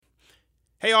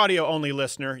Hey, audio-only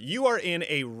listener, you are in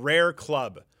a rare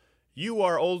club. You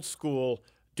are old school,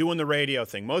 doing the radio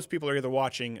thing. Most people are either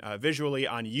watching visually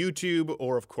on YouTube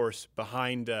or, of course,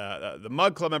 behind the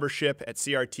Mug Club membership at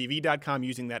crtv.com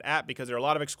using that app because there are a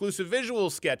lot of exclusive visual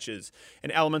sketches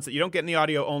and elements that you don't get in the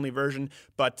audio-only version.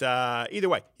 But either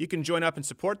way, you can join up and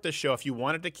support this show if you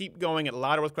want it to keep going at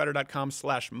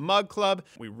louderwithcrowder.com/Mug Club.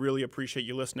 We really appreciate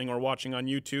you listening or watching on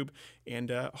YouTube and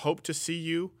hope to see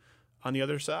you on the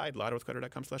other side,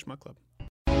 louderwithcrowder.com/Mug Club.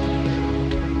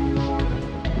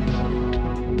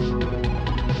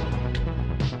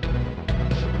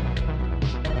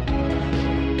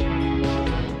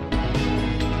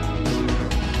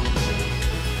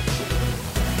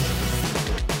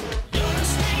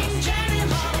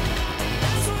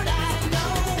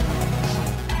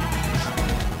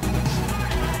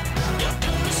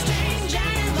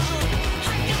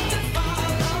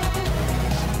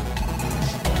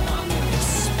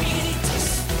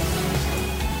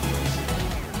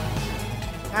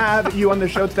 Have you on the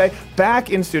show today. Back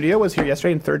in studio, was here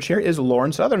yesterday in third chair, is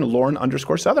Lauren Southern,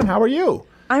 Lauren_Southern. How are you?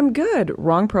 I'm good.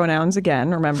 Wrong pronouns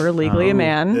again. Remember, legally a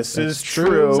man. This is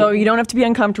true. So you don't have to be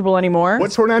uncomfortable anymore.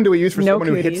 What pronoun do we use for No someone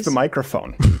who cooties. hits the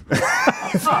microphone?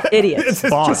 Idiots.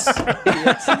 Boss.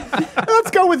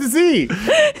 Let's go with Z.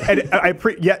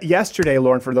 And yesterday,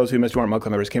 Lauren, for those who missed, one of our Mug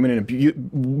Club members came in a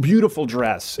beautiful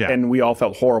dress, and we all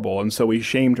felt horrible, and so we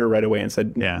shamed her right away and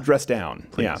said, "Dress down."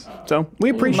 Please. Yeah. So we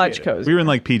appreciate Much it. cozy. We were in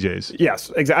like PJs.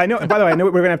 Yes, exactly. I know. By the way, I know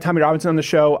we're going to have Tommy Robinson on the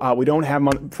show. We don't have him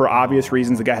on for obvious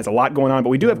reasons. The guy has a lot going on, but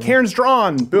we do have Karen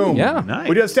Straughan. Boom. Yeah. Nice.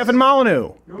 We do have Stefan Molyneux.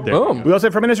 Boom. We also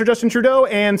have Minister Justin Trudeau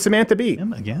and Samantha Bee.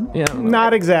 Him again? Yeah.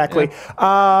 Not exactly.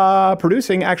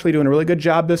 Producing, actually doing a really good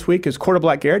job this week is Quarter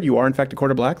Black Garrett. You are, in fact, a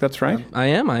Quarter Black. That's right. I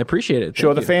am. I appreciate it. Show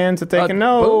Thank the you. fans that they can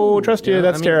know. boom. Trust you. Yeah,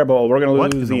 That's I mean, terrible. We're going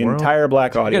what to lose in the the world? entire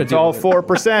black audience. deal All with it.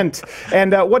 4%.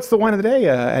 And what's the wine of the day,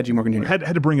 Adji Morgan Jr.?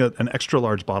 Had to bring an extra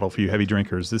large bottle for you heavy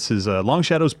drinkers. This is Long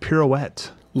Shadow's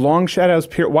Pirouette. Long Shadows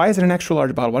Pier. Why is it an extra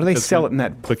large bottle? Why do they sell it in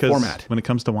that Because format? when it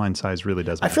comes to wine, size really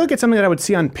does I matter. feel like it's something that I would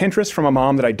see on Pinterest from a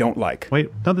mom that I don't like. Wait,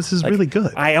 no, this is really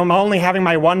good. I am only having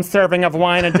my one serving of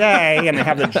wine a day, and they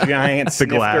have the giant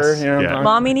snifter. glass, You know what I'm yeah. talking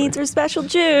Mommy needs her special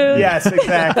juice. Yes,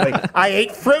 exactly. I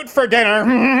ate fruit for dinner.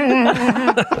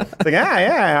 It's like,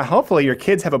 yeah. Hopefully your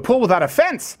kids have a pool without a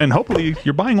fence. And hopefully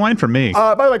you're buying wine from me.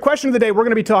 By the way, question of the day, we're going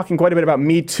to be talking quite a bit about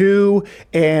Me Too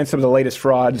and some of the latest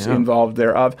frauds involved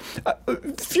thereof.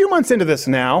 A few months into this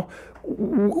now,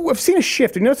 we've seen a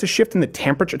shift. You notice a shift in the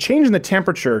temperature, change in the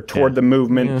temperature toward the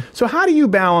movement. So how do you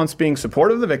balance being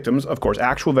supportive of the victims, of course,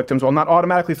 actual victims, while not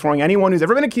automatically throwing anyone who's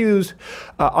ever been accused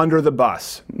under the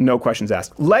bus? No questions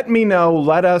asked. Let me know.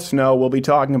 Let us know. We'll be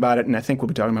talking about it, and I think we'll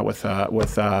be talking about it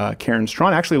with Karen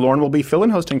Straughan. Actually, Lauren will be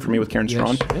fill-in hosting for me with Karen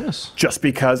Straughan. Yes. Just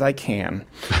because I can.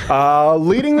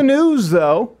 Leading the news,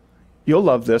 though, you'll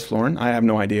love this, Lauren. I have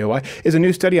no idea why, is a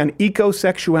new study on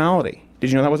ecosexuality. Did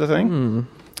you know that was a thing?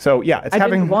 So, yeah, it's I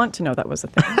having... didn't want to know that was a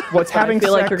thing. Well, it's But having I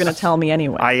feel like you're sex- going to tell me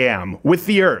anyway. I am. With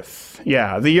the Earth.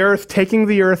 Yeah, the Earth, taking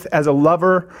the Earth as a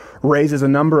lover raises a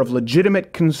number of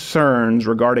legitimate concerns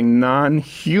regarding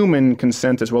non-human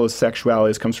consent as well as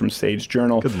sexuality. This comes from Sage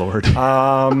Journal. Good Lord.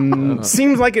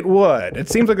 Seems like it would. It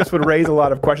seems like this would raise a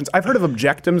lot of questions. I've heard of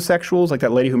objectum sexuals, like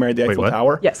that lady who married the Eiffel what?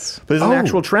 Tower. Yes. But there's an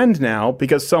actual trend now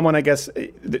because someone, I guess,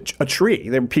 a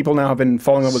tree. People now have been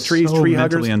falling in love with trees, So tree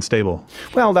mentally huggers. unstable.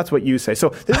 Well, that's what you say. So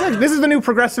this is the new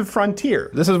progressive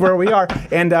frontier. This is where we are.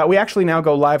 And we actually now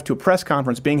go live to a press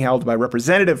conference being held by a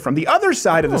representative from the other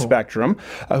side of the spectrum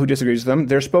who disagrees with them.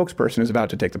 Their spokesperson is about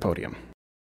to take the podium.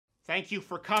 Thank you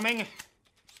for coming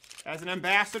as an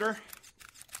ambassador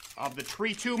of the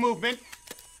Tree 2 movement,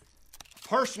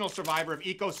 personal survivor of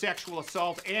ecosexual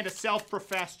assault, and a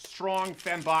self-professed strong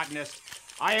fembotanist.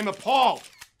 I am appalled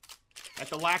at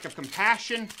the lack of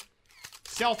compassion,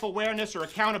 self-awareness, or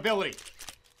accountability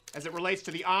as it relates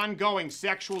to the ongoing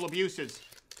sexual abuses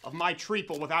of my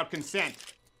treeple without consent.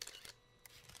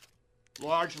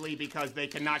 Largely because they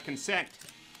cannot consent.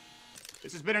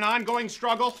 This has been an ongoing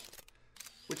struggle,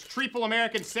 which treeple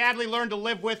Americans sadly learned to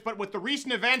live with, but with the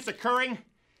recent events occurring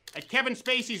at Kevin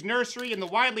Spacey's nursery and the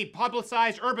widely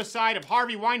publicized herbicide of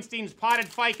Harvey Weinstein's potted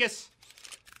ficus,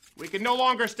 we can no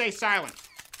longer stay silent.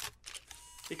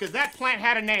 Because that plant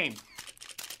had a name.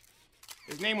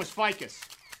 His name was Ficus.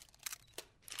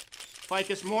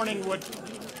 Ficus Morningwood.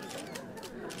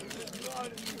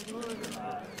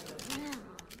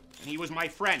 And he was my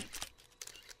friend.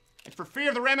 And for fear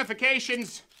of the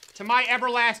ramifications, to my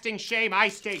everlasting shame, I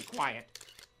stayed quiet.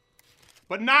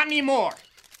 But not anymore.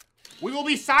 We will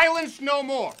be silenced no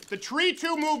more. The Tree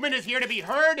 2 movement is here to be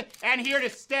heard and here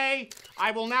to stay. I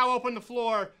will now open the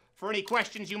floor for any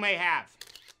questions you may have.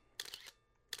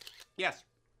 Yes.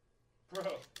 Bro,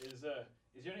 is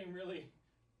your name really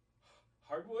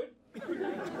Hardwood?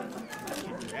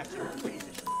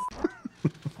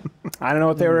 I don't know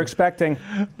what they were expecting.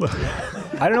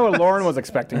 I don't know what Lauren was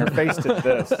expecting. Her face did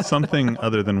this. Something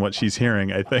other than what she's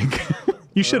hearing, I think.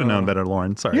 You should have known better,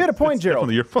 Lauren. Sorry. You had a point, it's Gerald.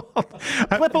 Definitely your fault.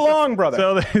 Flip along, brother.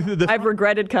 So I've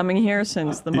regretted coming here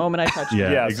since the moment I touched Yeah.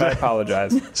 it. Yes, exactly. I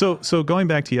apologize. So going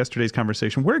back to yesterday's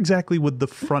conversation, where exactly would the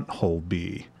front hole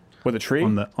be With a tree?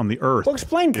 on the Earth? Well,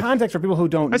 explain context for people who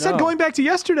don't know. I said going back to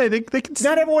yesterday. They can.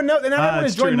 Not everyone knows. Not everyone has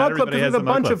it's true. joined Not Mug Club everybody because has there's a the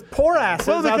Mug bunch Club. of poor asses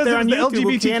Well, out because there on there's the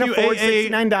YouTube who can't afford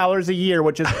LGBTQAA $69 a year,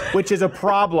 which is a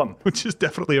problem. Which is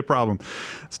definitely a problem.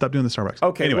 Stop doing the Starbucks.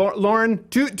 Okay, Anyway. Lauren,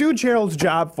 do Gerald's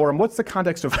job for him. What's the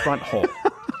context of front hole?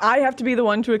 I have to be the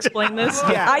one to explain this.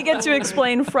 Yeah. I get to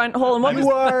explain front hole. And what was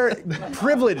You are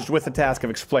privileged with the task of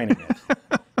explaining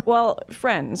it. Well,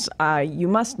 friends, you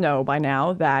must know by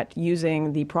now that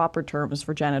using the proper terms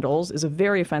for genitals is a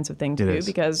very offensive thing to It do is.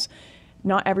 because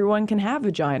not everyone can have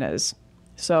vaginas.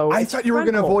 So I it's thought you were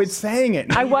front going to holes. avoid saying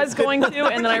it. I was going to,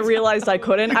 and then I realized I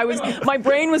couldn't. My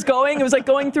brain was going. It was like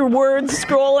going through words,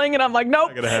 scrolling, and I'm like,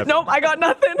 nope, gonna happen. nope, I got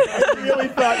nothing. really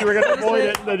thought you were going to avoid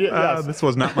it. Yes. This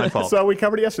was not my fault. So we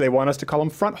covered it yesterday. They want us to call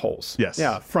them front holes. Yes.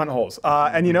 Yeah, front holes.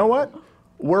 And you know what?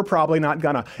 We're probably not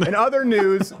gonna. In other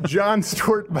news, Jon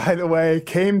Stewart, by the way,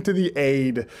 came to the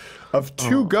aid of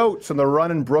two goats on the run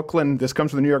in Brooklyn. This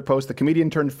comes from the New York Post. The comedian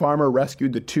turned farmer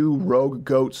rescued the two rogue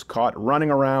goats caught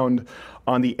running around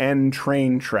on the N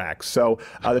train tracks. So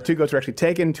the two goats were actually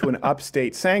taken to an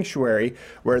upstate sanctuary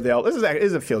where this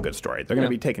is a feel-good story. They're going to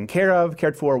be taken care of,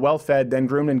 cared for, well-fed, then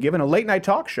groomed and given a late-night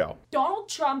talk show. Donald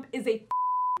Trump is a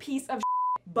piece of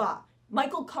bah.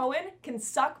 Michael Cohen can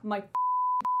suck my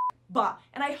bah.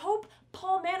 And I hope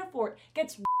Paul Manafort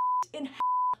gets in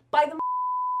by the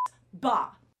bah.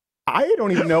 I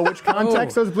don't even know which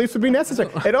context those beliefs would be necessary.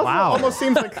 It also almost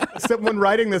seems like someone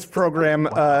writing this program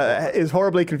is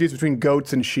horribly confused between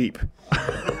goats and sheep.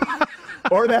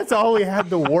 Or that's all we had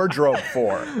the wardrobe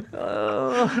for.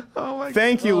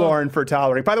 Thank you, Lauren, for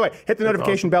tolerating. By the way, hit the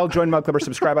notification bell, join Mug Club, or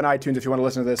subscribe on iTunes if you want to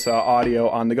listen to this audio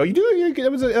on the go.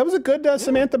 That was a good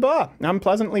Samantha Baugh. I'm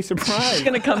pleasantly surprised. It's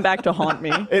going to come back to haunt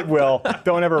me. It will.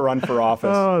 Don't ever run for office.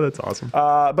 Oh, that's awesome.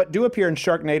 But do appear in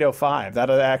Sharknado 5.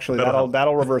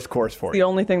 That'll reverse course for The you.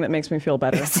 only thing that makes me feel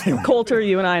better. Coulter,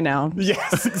 you and I now.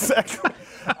 Yes, exactly.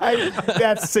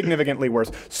 That's significantly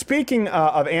worse. Speaking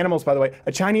of animals, by the way,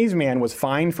 a Chinese man was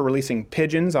fined for releasing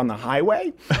pigeons on the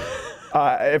highway.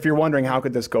 If you're wondering how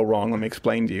could this go wrong, let me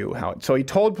explain to you how. So he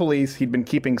told police he'd been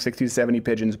keeping 60 to 70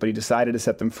 pigeons, but he decided to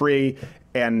set them free.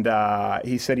 And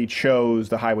he said he chose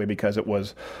the highway because it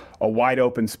was a wide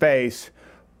open space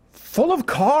full of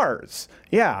cars.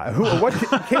 Yeah. What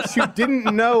in case you didn't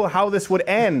know how this would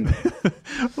end?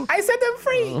 I set them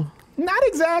free. Not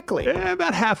exactly.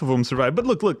 About half of them survived. But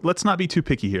look, let's not be too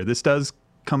picky here. This does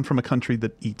come from a country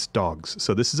that eats dogs.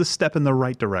 So this is a step in the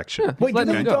right direction. Wait, do letting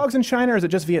they them eat go. dogs in China or is it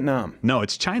just Vietnam? No,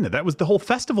 it's China. That was the whole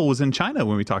festival was in China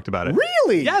when we talked about it.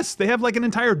 Really? Yes, they have like an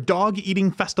entire dog eating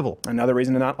festival. Another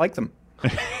reason to not like them.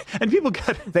 And people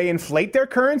got They inflate their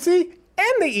currency and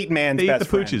they eat man's they eat best the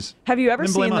friend. pooches. Have you ever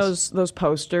Then blame seen us. those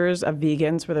posters of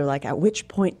vegans where they're like, at which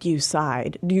point do you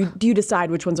side? Do you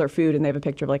decide which ones are food? And they have a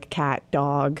picture of like a cat,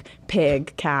 dog,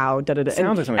 pig, cow, da da da. Sounds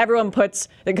And like something- everyone puts,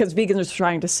 because vegans are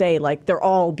trying to say like they're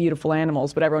all beautiful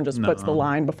animals, but everyone just puts the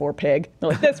line before pig. They're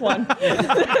like, this one.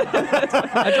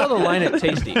 I draw the line at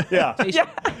tasty. Yeah. Tasty.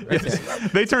 Right there.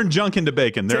 They turn junk into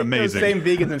bacon. They're Take amazing. those same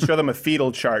vegans and show them a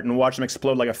fetal chart and watch them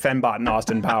explode like a fembot in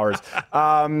Austin Powers.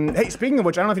 Hey, speaking of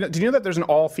which, I don't know if you know, did you know that there's an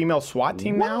all-female SWAT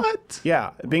team now? What?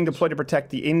 Yeah, being deployed to protect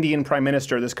the Indian Prime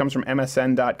Minister. This comes from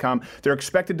MSN.com. They're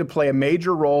expected to play a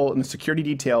major role in the security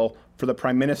detail for the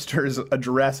Prime Minister's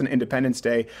address on Independence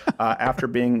Day after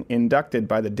being inducted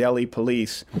by the Delhi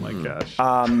police. Oh my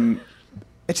gosh.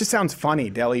 It just sounds funny,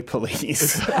 Delhi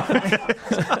police. We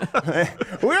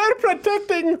are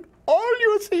protecting all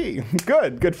you see.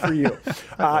 Good for you.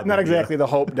 Not exactly the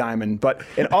Hope Diamond, but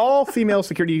an all-female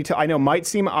security detail, I know might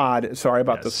seem odd. Sorry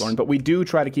about this, Yes. Lauren, but we do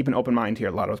try to keep an open mind here.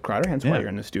 A lot of us Crowder, hence why Yeah. you're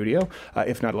in the studio,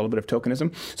 if not a little bit of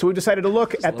tokenism. So we've decided to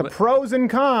look at the pros and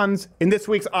cons in this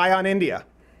week's Eye on India.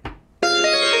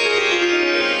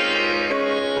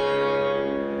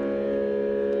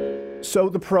 So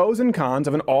the pros and cons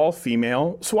of an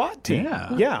all-female SWAT team.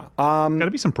 Yeah. Got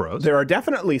to be some pros. There are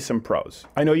definitely some pros.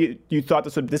 I know you thought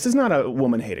this is not a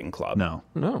woman-hating club. No.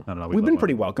 No. No. We've been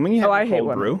pretty welcoming. You have I your hate cold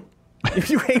women. brew. If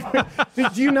you hate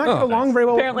do you not get along very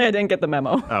well Apparently I didn't get the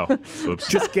memo. Oh, oops.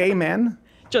 just gay men?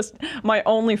 Just my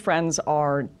only friends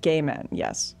are gay men,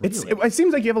 yes. It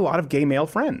seems like you have a lot of gay male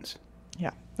friends. Yeah.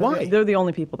 Why? They're the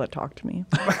only people that talk to me.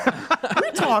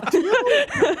 We talked to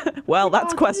you. Well,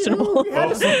 that's questionable. We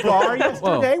had a cigar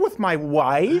yesterday with my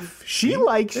wife. She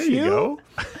likes There you go.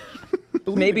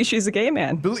 Maybe she's a gay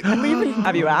man.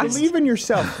 Have you asked? Believe in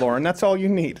yourself, Lauren. That's all you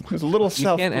need. There's a little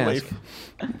can't self-belief.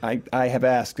 I have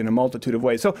asked in a multitude of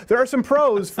ways. So there are some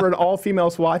pros for an all-female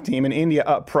SWAT team in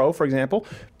India. Pro, for example,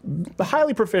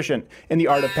 highly proficient in the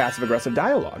art of passive-aggressive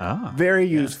dialogue. Very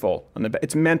useful.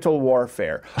 It's mental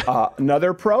warfare.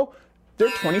 Another pro, they're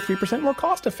 23% more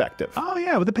cost-effective. Oh,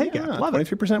 yeah, with the pay gap. Love it.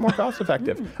 23% more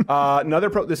cost-effective.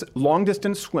 Another pro, this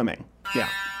long-distance swimming. Yeah.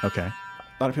 Okay. A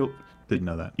lot of people... Didn't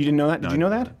know that. You didn't know that? No, Did you know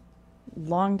I didn't that?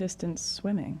 Long distance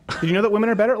swimming. Did you know that women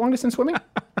are better at long-distance swimming?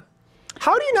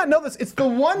 How do you not know this? It's the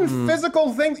one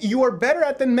physical thing you are better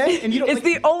at than men, and you don't. It's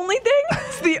the only thing?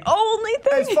 It's the only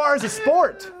thing? As far as a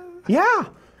sport, yeah,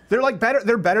 they're like better.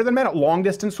 They're better than men at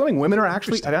long-distance swimming. Women are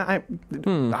actually. I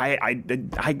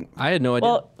I had no idea.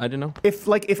 Well- I didn't know.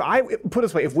 if I put it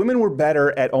this way, if women were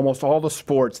better at almost all the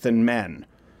sports than men,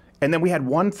 and then we had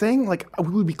one thing, like we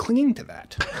would be clinging to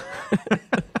that.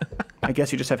 I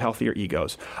guess you just have healthier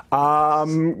egos.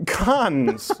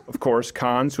 Cons, of course,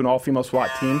 cons to an all-female SWAT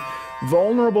team.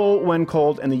 Vulnerable when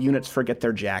cold, and the units forget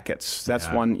their jackets. That's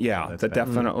one, that's that bad.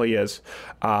 definitely is.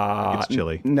 It's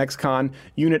chilly. Next con,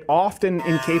 unit often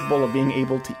incapable of being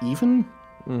able to even.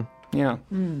 Yeah,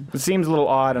 it seems a little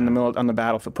odd on the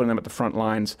battlefield, putting them at the front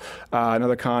lines.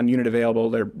 Another con, unit available.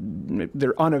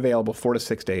 They're unavailable 4 to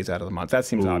 6 days out of the month. That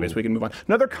seems obvious. We can move on.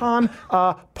 Another con,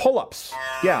 pull-ups.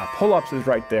 Yeah, pull-ups is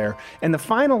right there. And the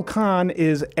final con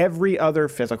is every other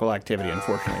physical activity.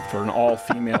 Unfortunately, for an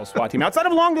all-female SWAT team, outside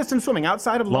of long-distance swimming,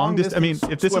 outside of I mean,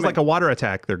 if this is like a water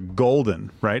attack, they're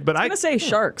golden, right? But I'm going to say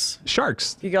sharks.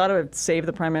 Sharks. You got to save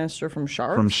the prime minister from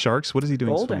sharks. From sharks? What is he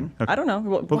doing? Golden. swimming? Okay. I don't know.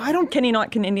 Well,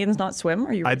 Can Indians not swim?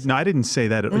 Are you? No, I didn't say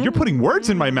that. You're putting words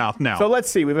in my mouth now. So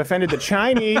let's see. We've offended the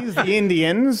Chinese, the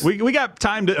Indians. We got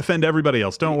time to offend everybody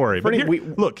else. Don't worry. But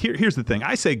Pretty- here's the thing.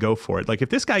 I say go for it. Like if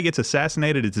this guy gets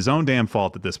assassinated, it's his own damn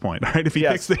fault at this point. All right. If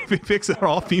he picks our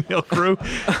all-female crew,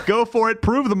 go for it.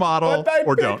 Prove the model,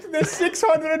 or don't. The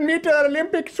 600-meter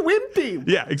Olympic swim team.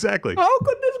 Yeah, exactly. How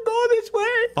could this go this way?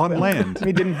 On land.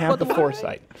 He didn't have the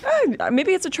foresight.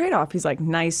 Maybe it's a trade-off. He's like,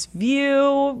 nice view.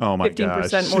 Oh my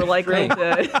 15% gosh. more likely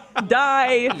to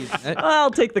die.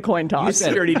 I'll take the coin toss. said it.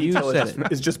 Security You detail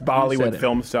said is just Bollywood it.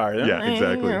 film star. Yeah,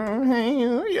 exactly.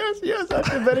 Yes, that's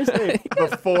very safe.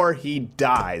 Before he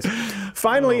dies.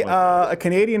 Finally, a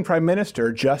Canadian Prime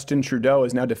Minister, Justin Trudeau,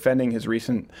 is now defending his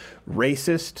recent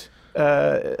racist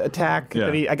attack. Yeah.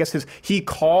 That he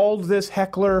called this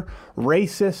heckler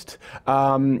racist.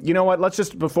 You know what? Let's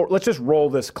just roll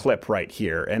this clip right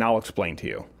here, and I'll explain to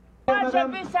you.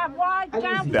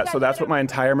 So that's what my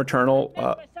entire maternal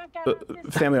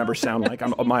family members sound like.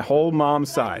 I'm on my whole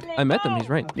mom's side. I met them. He's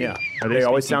right. Yeah, Are they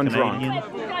always speaking sound Canadian?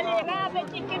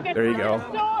 drunk. There you go.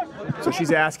 So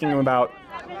she's asking him about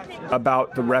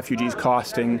the refugees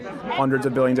costing hundreds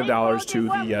of billions of dollars to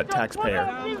the taxpayer.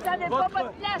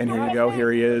 And here you go.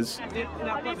 Here he is.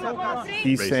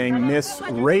 He's saying Miss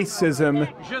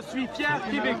Racism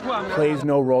plays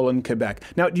no role in Quebec.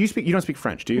 Now, you don't speak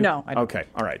French, do you? No, I don't. Okay,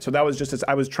 all right. So that was just as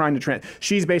I was trying to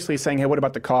she's basically saying, hey, what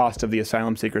about the cost of the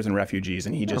asylum seekers and refugees?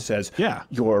 And he just says, yeah.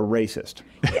 You're a racist.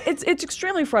 It's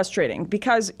extremely frustrating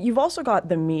because you've also got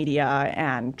the media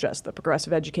and just the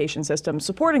progressive education system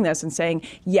supporting this and saying,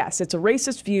 yes, it's a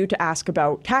racist view to ask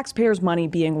about taxpayers' money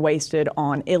being wasted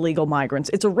on illegal migrants.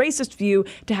 It's a racist view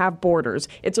to have borders.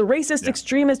 It's a racist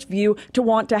extremist view to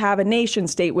want to have a nation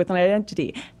state with an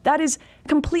identity. That is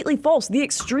completely false. The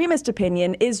extremist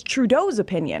opinion is Trudeau's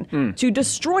opinion, to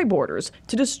destroy borders,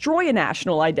 to destroy a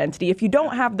national identity. If you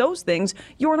don't have those things,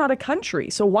 you're not a country.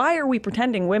 So why are we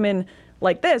pretending women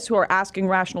like this, who are asking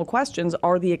rational questions,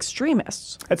 are the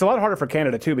extremists? It's a lot harder for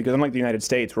Canada, too, because unlike the United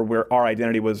States, where our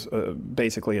identity was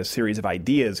basically a series of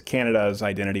ideas, Canada's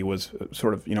identity was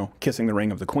sort of, kissing the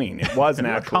ring of the Queen. It was an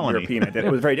actual colony. European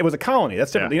identity. It was a colony.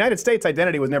 That's different. Yeah. The United States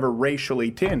identity was never racially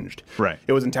tinged. Right.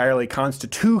 It was entirely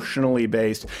constitutionally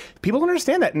based. People don't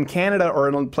understand that in Canada or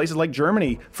in places like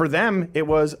Germany. For them, it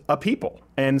was a people.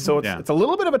 And so it's a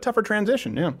little bit of a tougher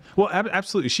transition, yeah. Well,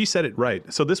 absolutely. She said it right.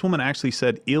 So this woman actually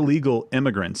said illegal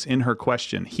immigrants in her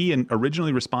question. He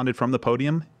originally responded from the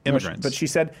podium, immigrants. But she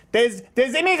said, there's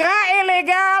immigrants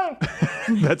illegal.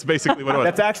 That's basically what it was.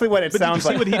 That's actually what it sounds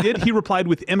like. But did you see what he did? He replied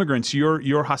with immigrants.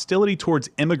 Your hostility towards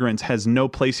immigrants has no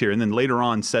place here. And then later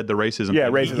on said the racism. Yeah,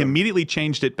 thing. racism. He immediately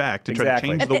changed it back to try to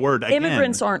change the word again.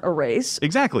 Immigrants aren't a race.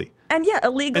 Exactly. And yeah,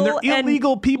 illegal and they're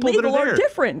illegal people that are there. Are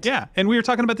different. Yeah, and we were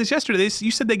talking about this yesterday.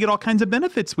 You said they get all kinds of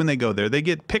benefits when they go there. They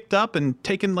get picked up and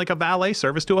taken like a valet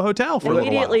service to a hotel for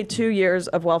immediately 2 years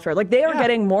of welfare. Like they are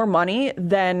getting more money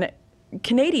than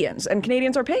Canadians, and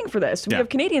Canadians are paying for this. We have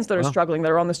Canadians that are struggling,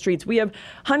 that are on the streets. We have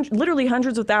literally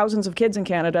hundreds of thousands of kids in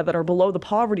Canada that are below the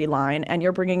poverty line, and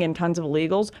you're bringing in tons of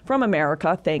illegals from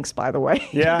America. Thanks, by the way.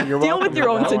 Yeah, you're Deal welcome. with your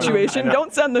own situation.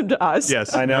 Don't send them to us.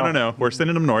 Yes, I know. No. We're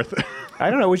sending them north. I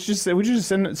don't know. We should just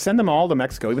send them all to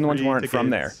Mexico, even the ones who aren't from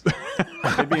there.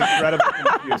 They'd be incredibly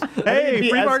confused. Hey,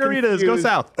 free margaritas, go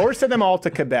south. Or send them all to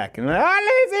Quebec. And illegal.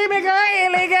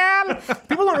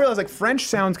 People don't realize like French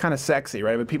sounds kind of sexy,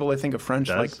 right? But people they think of French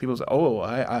like people say, oh,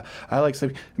 I like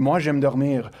sleep. Moi j'aime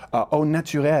dormir au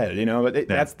naturel. You know,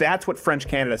 that's what French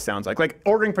Canada sounds like. Like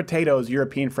ordering potatoes,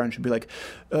 European French would be like,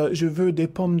 je veux des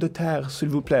pommes de terre, s'il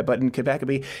vous plaît. But in Quebec it'd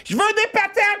be, je veux des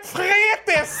patates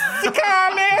frites,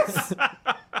 sicales.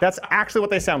 That's actually what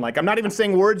they sound like. I'm not even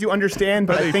saying words you understand,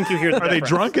 but I think you hear the difference. Are they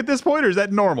drunk at this point, or is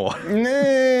that normal?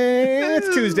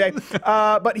 It's Tuesday.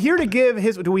 But here to give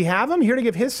his, do we have him? Here to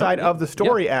give his side of the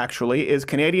story, actually, is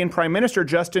Canadian Prime Minister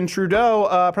Justin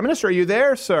Trudeau. Prime Minister, are you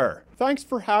there, sir? Thanks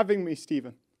for having me,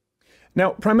 Stephen.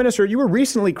 Now, Prime Minister, you were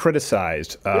recently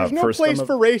criticized There's no place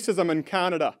for racism in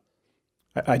Canada.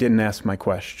 I didn't ask my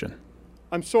question.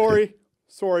 I'm sorry.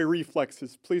 Sorry,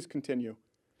 reflexes. Please continue.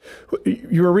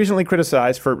 You were recently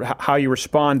criticized for how you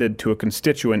responded to a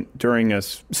constituent during a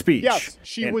speech. Yes,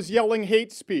 she was yelling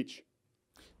hate speech.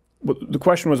 Well, the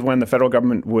question was when the federal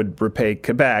government would repay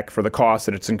Quebec for the costs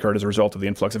that it's incurred as a result of the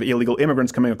influx of illegal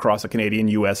immigrants coming across the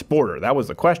Canadian-U.S. border. That was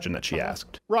the question that she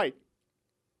asked. Right.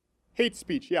 Hate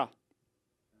speech, yeah.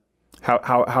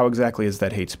 How exactly is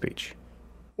that hate speech?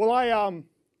 Well, I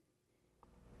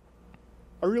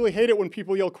really hate it when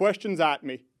people yell questions at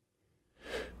me.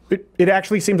 It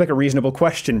actually seems like a reasonable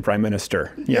question, Prime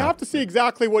Minister. You have to see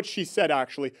exactly what she said,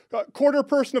 actually. Quarter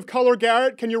person of color,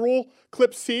 Garrett, can you roll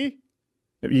clip C?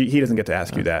 He doesn't get to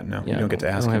ask you that, no. You don't get to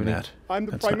ask him that. I'm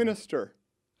the Prime Minister.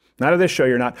 Not of this show,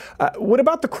 you're not. What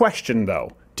about the question,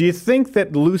 though? Do you think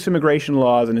that loose immigration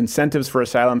laws and incentives for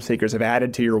asylum seekers have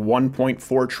added to your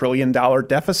 $1.4 trillion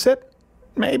deficit?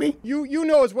 Maybe? You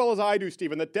know as well as I do,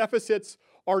 Stephen, that deficits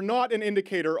are not an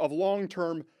indicator of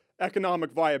long-term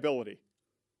economic viability.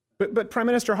 But Prime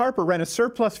Minister Harper ran a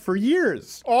surplus for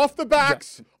years. Off the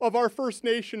backs of our First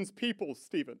Nations peoples,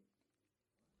 Stephen.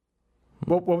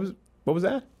 What was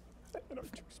that? And our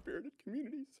two-spirited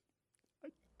communities.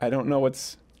 I don't know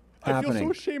what's happening. I feel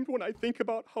so ashamed when I think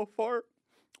about how far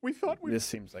we thought we... This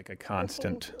seems like a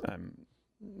constant...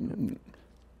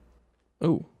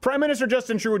 Oh. Prime Minister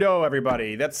Justin Trudeau,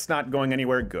 everybody. That's not going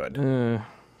anywhere good.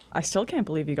 I still can't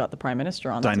believe you got the Prime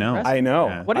Minister on. I know. I know.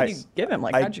 Yeah. What did you give him?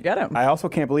 Like, how'd you get him? I also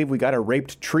can't believe we got a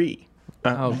raped tree.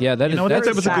 Oh, yeah, that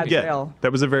was a sad good get. trail.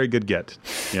 That was a very good get,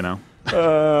 you know?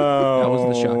 Oh. That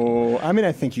was the shocking. I mean,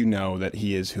 I think you know that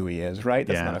he is who he is, right?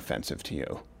 That's not offensive to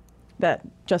you. That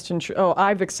Justin Trudeau. Oh,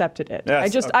 I've accepted it.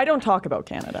 Yes, I don't talk about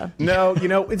Canada. No, you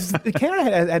know, Canada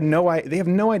had they have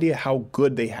no idea how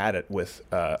good they had it with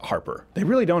Harper. They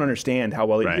really don't understand how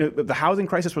well the housing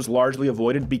crisis was largely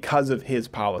avoided because of his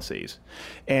policies,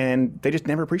 and they just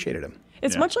never appreciated him.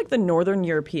 It's much like the Northern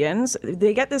Europeans.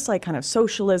 They get this like kind of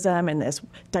socialism and this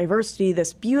diversity,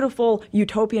 this beautiful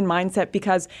utopian mindset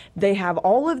because they have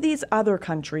all of these other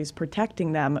countries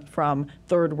protecting them from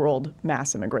third world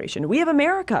mass immigration. We have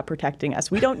America protecting us.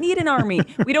 We don't need an army.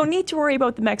 We don't need to worry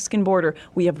about the Mexican border.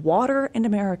 We have water and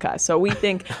America. So we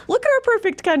think, look at our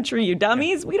perfect country, you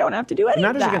dummies. We don't have to do any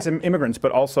Not of that. just against immigrants,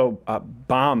 but also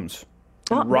bombs.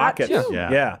 Rockets,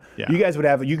 yeah. You guys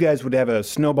would have a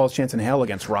snowball's chance in hell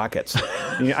against rockets.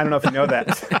 I don't know if you know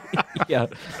that. Yeah,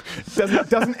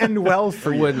 doesn't end well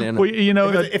for you. Wouldn't end. Well, you know,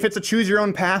 if it's a choose your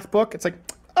own path book, it's like,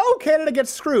 oh, Canada gets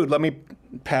screwed. Let me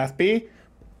path B,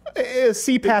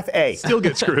 C path A. Still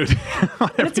get screwed.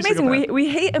 It's amazing. We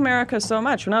hate America so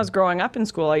much. When I was growing up in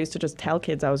school, I used to just tell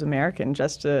kids I was American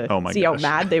just to see how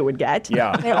mad they would get.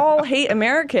 Yeah. They all hate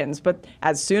Americans, but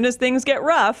as soon as things get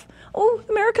rough, oh,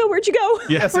 America, where'd you go?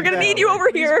 Yes, We're going to need you over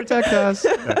here. Protect us.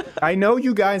 I know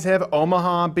you guys have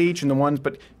Omaha Beach and the ones,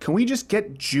 but can we just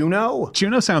get Juneau?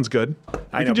 Juneau sounds good.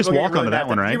 I can just walk onto that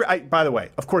one, right? By the way,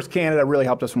 of course, Canada really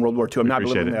helped us in World War II. I'm not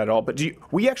belittling that at all. But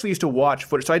we actually used to watch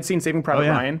footage. So I'd seen Saving Private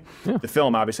Ryan, the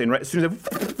film, obviously, and as soon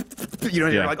as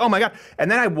you're like, oh my God.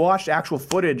 And then I watched actual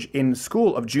footage in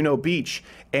school of Juneau Beach,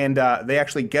 and they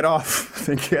actually get off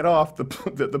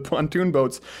the pontoon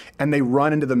boats, and they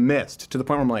run into the mist to the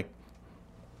point where I'm like,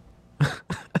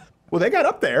 well, they got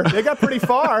up there. They got pretty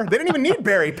far. They didn't even need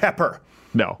Barry Pepper.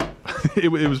 No.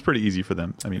 it was pretty easy for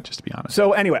them. I mean, just to be honest.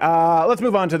 So anyway, let's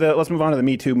move on to the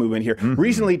Me Too movement here.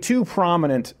 Recently, 2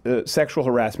 prominent sexual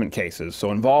harassment cases,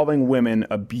 so involving women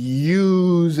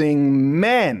abusing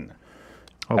men,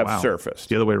 have surfaced.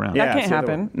 The other way around. That can't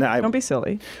happen. Don't be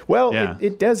silly. Well,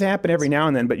 it does happen every now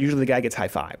and then, but usually the guy gets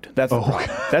high-fived. That's the problem.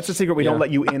 That's the secret we don't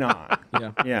let you in on.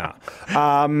 Yeah.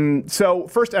 So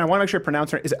first, and I want to make sure I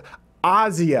pronounce her, is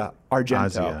Asia Argento.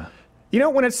 Asia. You know,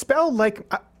 when it's spelled like,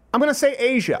 I'm going to say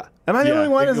Asia. Am I the only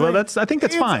one? Well, I think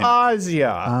that's fine.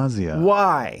 Asia. Asia.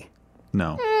 Why?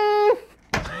 No.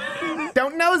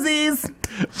 Don't know these.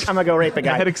 I'm going to go rape a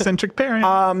guy. I had eccentric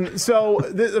parents. So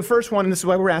the first one, and this is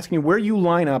why we're asking you, where you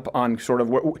line up on sort of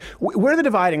where the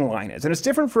dividing line is. And it's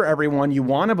different for everyone. You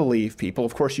want to believe people.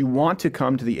 Of course, you want to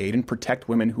come to the aid and protect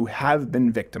women who have been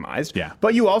victimized. Yeah.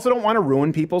 But you also don't want to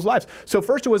ruin people's lives. So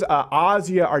first it was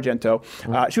Asia Argento.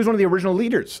 She was one of the original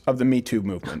leaders of the Me Too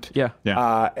movement.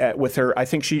 With her, I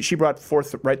think she brought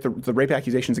forth the rape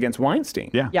accusations against Weinstein.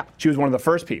 Yeah. She was one of the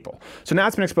first people. So now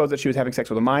it's been exposed that she was having sex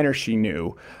with a minor she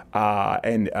knew.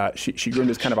 And she grew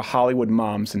into this kind of a Hollywood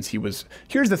mom since he was.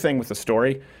 Here's the thing with the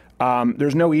story.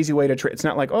 There's no easy way to it's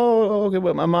not like, okay,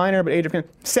 well, a minor, but age of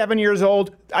 7 years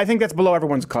old. I think that's below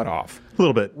everyone's cutoff. A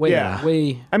little bit.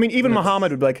 I mean, even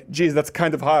Muhammad would be like, geez, that's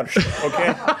kind of harsh,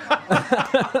 okay?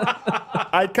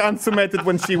 I consummated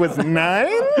when she was 9,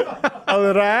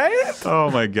 all right? Oh,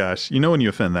 my gosh. You know when you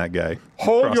offend that guy.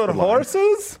 Hold your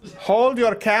horses, hold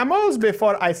your camels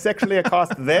before I sexually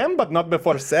accost them, but not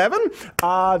before 7. Did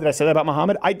I say that about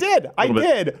Muhammad? I did.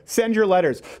 Send your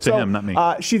letters. To him, not me.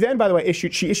 She then, by the way, she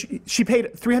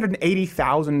paid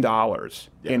 $380,000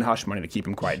 in hush money to keep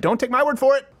him quiet. Don't take my word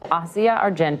for it. Asia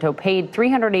Argento paid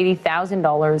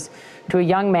 $380,000 to a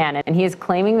young man, and he is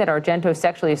claiming that Argento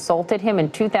sexually assaulted him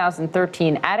in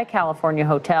 2013 at a California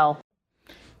hotel.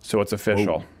 So it's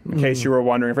official. In case you were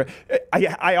wondering.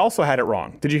 I also had it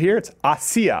wrong. Did you hear? It's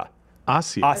Asia.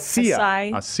 Asia.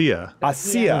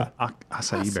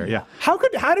 Acai berry. Yeah. How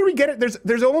did we get it?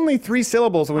 There's only 3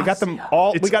 syllables, and we got them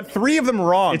all. We got 3 of them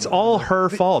wrong. It's all her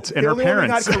fault and her parents. The only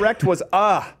one we got correct was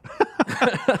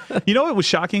You know what was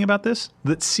shocking about this?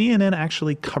 That CNN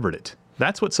actually covered it.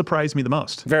 That's what surprised me the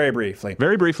most. Very briefly,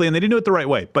 and they didn't do it the right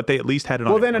way, but they at least had it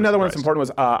on. Well, then another one that's important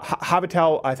was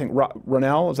Havital, I think,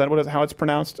 Ronell. Is that how it's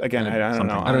pronounced? Again, I don't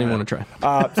know. I don't even want to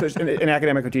try. So an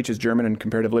academic who teaches German and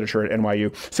comparative literature at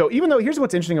NYU. So even though, here's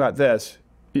what's interesting about this.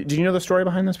 Do you know the story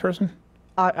behind this person?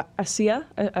 Asia?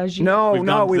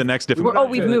 No. The next different.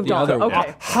 We've moved on.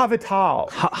 Okay. Havital.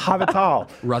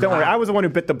 Don't worry, I was the one who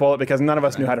bit the bullet because none of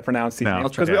us knew how to pronounce these names.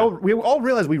 Because we all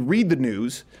realize we read the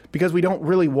news because we don't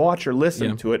really watch or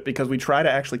listen to it because we try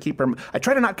to actually I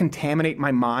try to not contaminate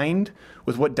my mind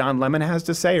with what Don Lemon has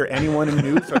to say or anyone in the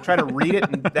news. So I try to read it,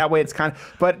 and that way it's kind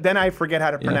of. But then I forget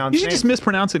how to pronounce. You should just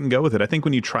mispronounce it and go with it. I think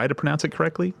when you try to pronounce it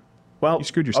correctly. Well, you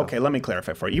screwed yourself. Okay, let me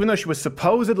clarify for you. Even though she was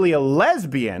supposedly a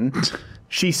lesbian,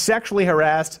 she sexually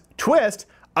harassed,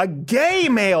 a gay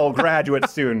male graduate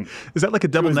student. Is that like a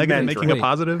double negative making a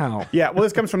positive? How? Yeah, well,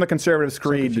 this comes from the conservative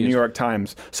screed, the New York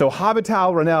Times. So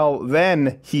Havital Ronell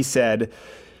then, he said,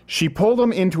 she pulled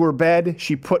him into her bed,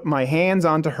 she put my hands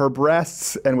onto her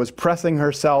breasts and was pressing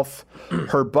her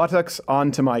buttocks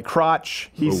onto my crotch.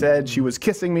 He said she was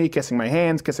kissing me, kissing my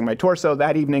hands, kissing my torso.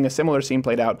 That evening, a similar scene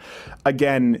played out.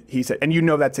 Again, he said, and you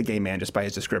know that's a gay man just by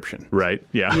his description. Right,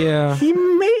 yeah. She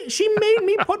made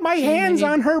me put my hands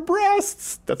on her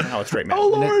breasts. That's not how a straight man. Oh,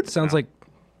 Lord. It sounds like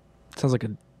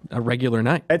a regular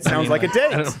night. It sounds like a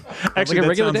date. Actually,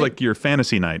 that sounds like your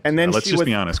fantasy night. And then let's she just was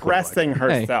be honest. pressing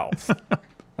herself.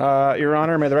 Your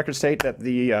Honor, may the record state that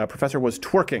the professor was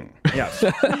twerking. Yes,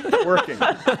 twerking,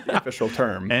 the official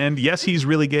term. And yes, he's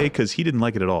really gay because he didn't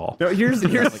like it at all. No, here's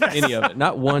like any of it.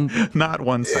 Not one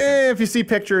second. If you see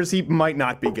pictures, he might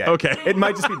not be gay. Okay. It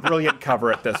might just be brilliant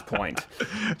cover at this point.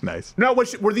 Nice. No,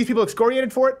 were these people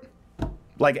excoriated for it?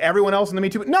 Like everyone else in the Me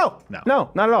Too? No, not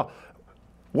at all.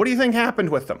 What do you think happened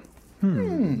with them?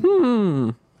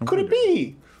 Could it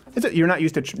be? You're not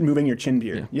used to moving your chin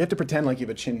beard. Yeah. You have to pretend like you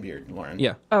have a chin beard, Lauren.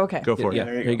 Yeah. Oh, okay. Go for it. Yeah,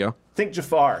 there you go. Think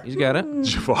Jafar. He's got it.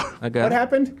 Jafar. I got What it.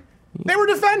 happened? They were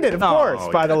defended, of course,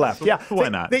 by the left. Yeah. Why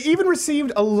not? They even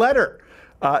received a letter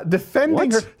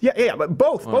defending her. Yeah, but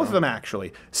both of them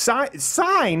actually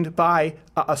signed by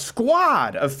a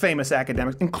squad of famous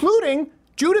academics, including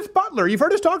Judith Butler. You've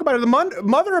heard us talk about her, the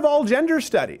mother of all gender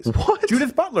studies. What?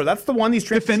 Judith Butler. That's the one.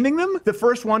 Defending them? The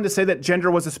first one to say that gender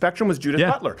was a spectrum was Judith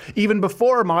Butler. Even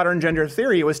before modern gender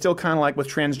theory, it was still kind of like with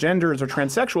transgenders or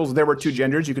transsexuals, there were 2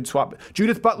 genders. You could swap.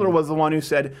 Judith Butler was the one who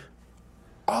said,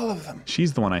 All of them.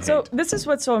 She's the one I hate. So this is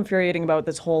what's so infuriating about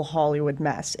this whole Hollywood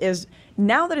mess is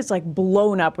now that it's like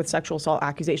blown up with sexual assault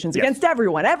accusations against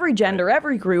everyone, every gender,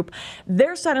 every group,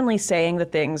 they're suddenly saying the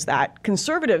things that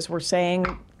conservatives were saying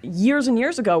years and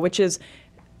years ago, which is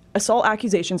assault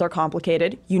accusations are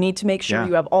complicated. You need to make sure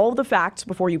you have all of the facts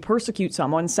before you persecute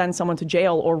someone, send someone to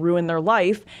jail, or ruin their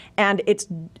life. And it's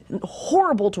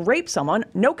horrible to rape someone.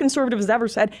 No conservative has ever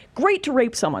said, great to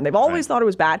rape someone. They've always thought it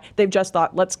was bad. They've just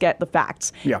thought, let's get the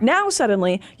facts. Now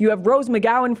suddenly you have Rose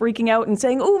McGowan freaking out and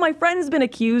saying, oh, my friend's been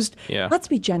accused. Let's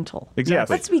be gentle.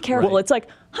 Exactly. Let's be careful. It's like,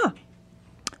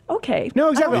 okay. No,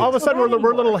 exactly. All of a sudden,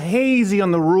 we're a little hazy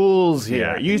on the rules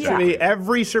here. It used to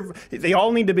be they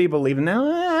all need to be believed. Now,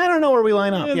 I don't know where we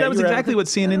line up. That was exactly what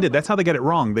CNN did. That's how they got it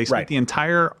wrong. They spent the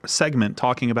entire segment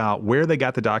talking about where they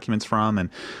got the documents from, and,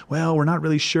 well, we're not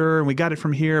really sure, and we got it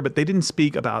from here, but they didn't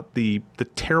speak about the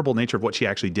terrible nature of what she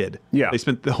actually did. They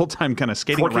spent the whole time kind of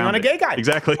skating working around on a gay guy.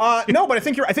 Exactly. No, but I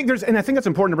think that's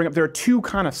important to bring up. There are two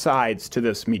kind of sides to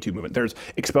this Me Too movement. There's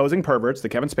exposing perverts, the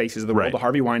Kevin Spaceys of the world, the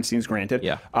Harvey Weinsteins, granted.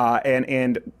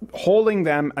 And holding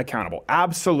them accountable.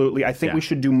 Absolutely. I think we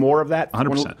should do more of that.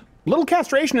 100%. Little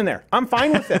castration in there. I'm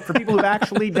fine with it for people who've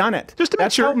actually done it. Just to make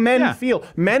That's sure. how men feel.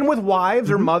 Men with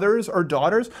wives or mothers or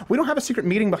daughters, we don't have a secret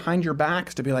meeting behind your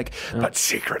backs to be like, but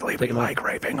secretly we like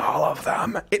raping all of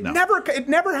them. It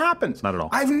never happens. Not at all.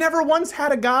 I've never once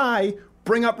had a guy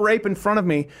bring up rape in front of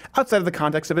me outside of the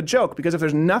context of a joke, because if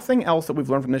there's nothing else that we've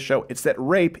learned from this show, it's that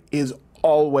rape is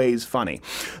always funny.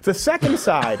 The second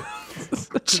side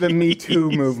to the Me Too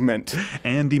movement.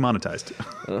 And demonetized.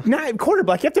 Nah, quarter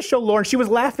black. You have to show Lauren. She was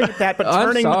laughing at that, but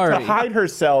turning to hide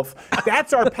herself.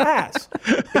 That's our pass.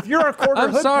 If you're a quarter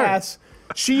hood pass,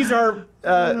 she's our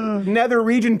nether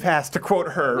region pass, to quote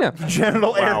her.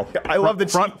 Genital area. I love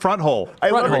that front hole. I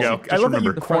love that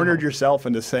you cornered yourself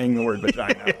into saying the word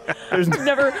vagina. I've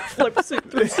never flipped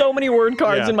through so many word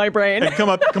cards in my brain. And come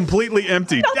up completely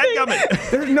empty.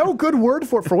 There's no good word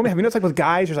for women. Have you noticed, like with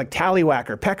guys, there's like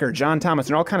tallywhacker, pecker, John Thomas,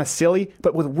 they're all kind of silly.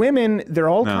 But with women, they're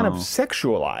all kind of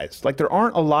sexualized. Like there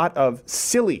aren't a lot of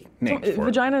silly names for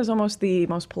vagina is almost the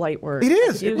most polite word. It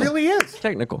is. It really is.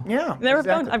 Technical. Yeah.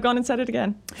 I've gone and said it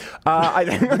again. I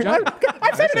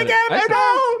said it again.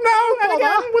 No, and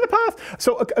again with a pass.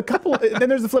 So a couple. Then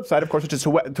there's the flip side, of course, which is to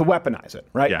weaponize it,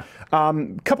 right? Yeah.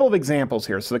 Couple of examples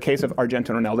here. So the case of Argento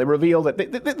and Ornell, they reveal that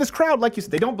this crowd, like you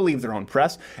said, they don't believe their own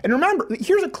press. And remember,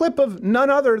 here's a clip of none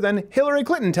other than Hillary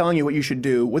Clinton telling you what you should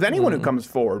do with anyone who comes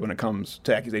forward when it comes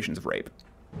to accusations of rape.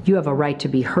 You have a right to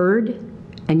be heard,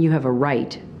 and you have a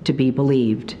right to be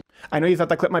believed. I know you thought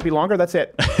that clip might be longer. That's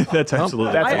it. That's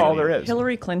absolutely. That's all there is.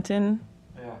 Hillary Clinton.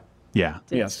 Yeah.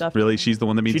 Stuff. Really? She's the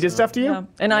one that means she did stuff to you? Yeah.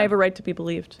 And I have a right to be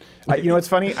believed. You know what's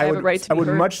funny? I would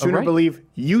much sooner believe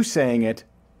you saying it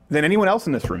than anyone else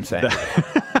in this room saying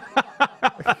it.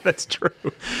 That's true.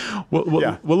 Well,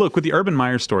 look, with the Urban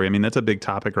Meyer story, I mean, that's a big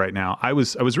topic right now. I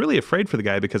was really afraid for the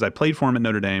guy because I played for him at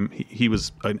Notre Dame. He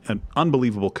was an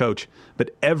unbelievable coach,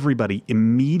 but everybody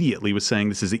immediately was saying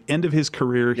this is the end of his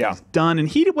career. He's done. And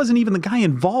he wasn't even the guy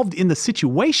involved in the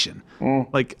situation.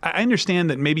 Like, I understand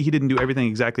that maybe he didn't do everything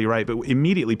exactly right, but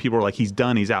immediately people were like, he's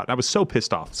done, he's out. And I was so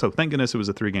pissed off. So thank goodness it was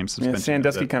a 3-game suspension.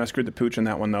 Sandusky kind of screwed the pooch in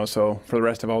that one, though, so for the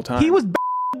rest of all time. He was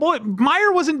boy,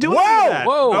 Meyer wasn't doing that.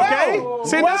 Okay?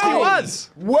 Sandusky was.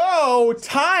 Whoa,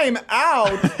 time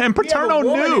out. And Paterno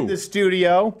knew. In the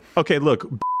studio. Okay, look,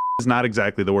 is not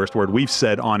exactly the worst word we've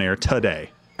said on air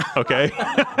today. Okay?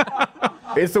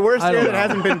 It's the worst year that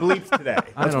hasn't been bleeped today.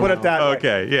 Let's put it that way.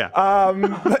 Okay, yeah.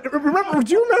 But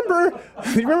do you remember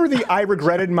the I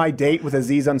regretted my date with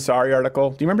Aziz Ansari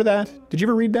article? Do you remember that? Did you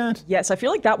ever read that? Yes, I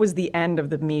feel like that was the end of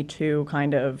the Me Too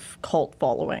kind of cult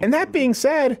following. And that being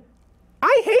said,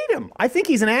 I hate him. I think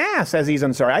he's an ass, Aziz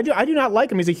Ansari. I do not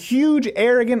like him. He's a huge,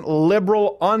 arrogant,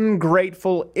 liberal,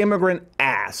 ungrateful immigrant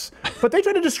ass. But they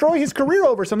try to destroy his career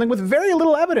over something with very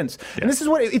little evidence. Yeah. And this is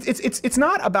what it's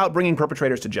not about bringing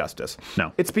perpetrators to justice.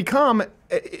 No. It's become,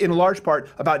 in large part,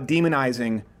 about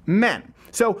demonizing men.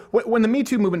 So when the Me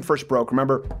Too movement first broke,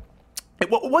 remember,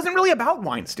 it wasn't really about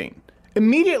Weinstein.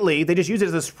 Immediately, they just used it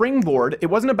as a springboard. It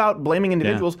wasn't about blaming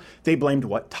individuals. Yeah. They blamed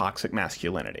what? Toxic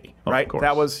masculinity, right? Of course.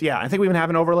 That was, I think we even have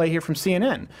an overlay here from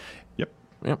CNN. Yep.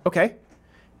 Okay.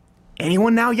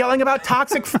 Anyone now yelling about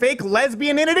toxic fake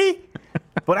lesbianity?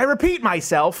 But I repeat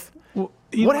myself.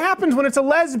 What happens when it's a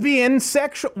lesbian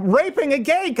raping a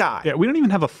gay guy? Yeah, we don't even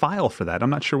have a file for that. I'm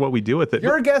not sure what we do with it.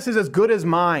 Your guess is as good as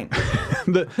mine.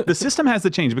 The system has to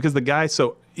change because the guy,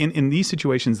 so in these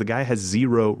situations, the guy has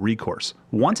zero recourse.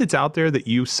 Once it's out there that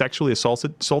you sexually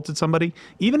assaulted somebody,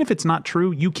 even if it's not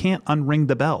true, you can't unring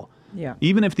the bell. Yeah.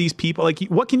 Even if these people, like,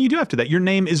 what can you do after that? Your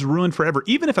name is ruined forever.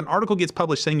 Even if an article gets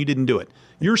published saying you didn't do it,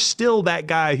 you're still that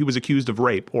guy who was accused of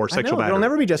rape or sexual battery. There'll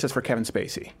never be justice for Kevin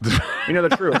Spacey. You know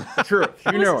the truth. The truth.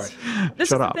 You know it. This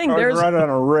Shut is up. the thing. I was right on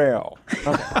a rail.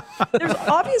 There's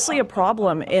obviously a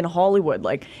problem in Hollywood.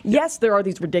 Like, yes, there are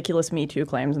these ridiculous Me Too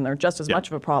claims, and they're just as much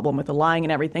of a problem with the lying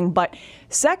and everything, but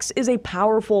sex is a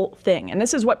powerful thing. And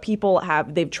this is what people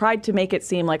have. They've tried to make it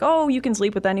seem like, oh, you can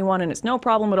sleep with anyone and it's no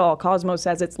problem at all. Cosmo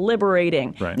says it's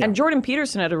liberating. Right. And Jordan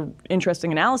Peterson had an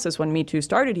interesting analysis when Me Too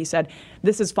started. He said,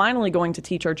 this is finally going to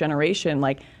teach our generation,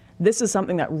 like, this is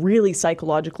something that really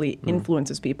psychologically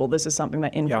influences people. This is something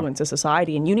that influences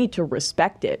society, and you need to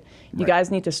respect it. You guys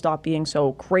need to stop being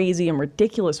so crazy and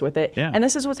ridiculous with it. Yeah. And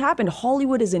this is what's happened.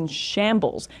 Hollywood is in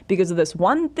shambles because of this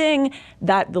one thing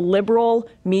that the liberal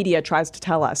media tries to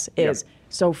tell us is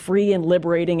so free and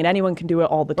liberating, and anyone can do it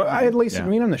all the time. Well, I had Lisa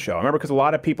Green on the show. I remember because a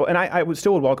lot of people, and I would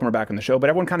still welcome her back on the show, but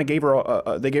everyone kind of gave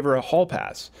her they gave her a hall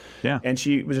pass. Yeah. And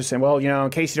she was just saying, well, you know,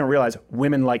 in case you don't realize,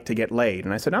 women like to get laid.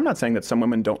 And I said, I'm not saying that some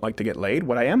women don't like to get laid.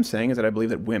 What I am saying is that I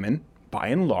believe that women, by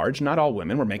and large, not all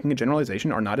women, we're making a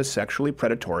generalization, are not as sexually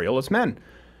predatorial as men.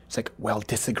 It's like, well,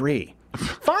 disagree.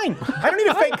 Fine. I don't need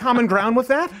a fake common ground with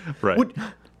that. Right.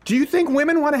 Do you think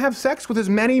women want to have sex with as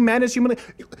many men as humanly?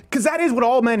 Because that is what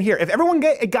all men hear. If everyone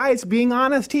guys being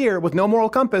honest here with no moral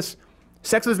compass,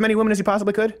 sex with as many women as you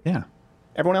possibly could? Yeah.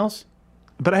 Everyone else?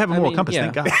 But I have a moral compass,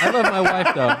 thank God. I love my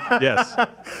wife, though. Yes.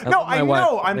 I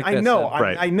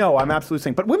know. I'm absolutely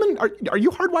saying. But women, are you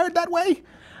hardwired that way?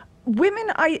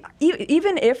 Women,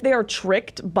 even if they are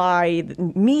tricked by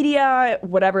the media,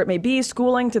 whatever it may be,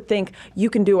 schooling, to think you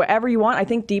can do whatever you want, I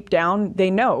think deep down they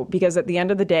know. Because at the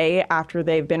end of the day, after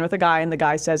they've been with a guy and the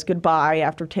guy says goodbye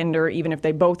after Tinder, even if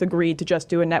they both agreed to just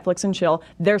do a Netflix and chill,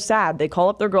 they're sad. They call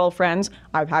up their girlfriends.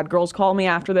 I've had girls call me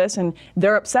after this, and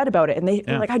they're upset about it. And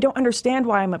they're like, I don't understand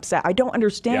why I'm upset. I don't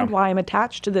understand why I'm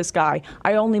attached to this guy.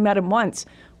 I only met him once.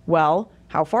 Well,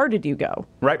 how far did you go?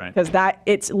 Right. Because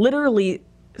it's literally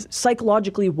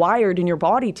psychologically wired in your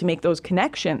body to make those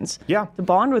connections, to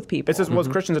bond with people. It's just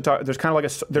most Christians are there's kind of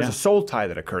like there's a soul tie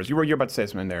that occurs. You're about to say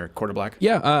something there, Quarter Black.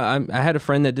 Yeah, I had a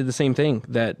friend that did the same thing.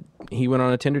 That he went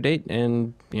on a Tinder date,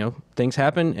 and things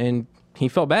happened, and he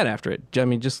felt bad after it. I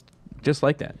mean, just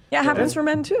like that. Yeah, it happens for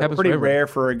men too. Pretty rare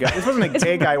for a guy. This wasn't a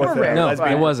gay guy with a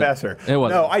lesbian professor. It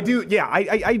wasn't. No, I do. Yeah,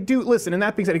 I do. Listen, and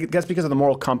that being said, that's because of the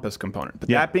moral compass component. But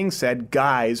that being said,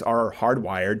 guys are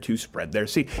hardwired to spread their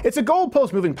seed. It's a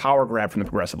goalpost moving power grab from the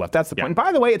progressive left. That's the point. And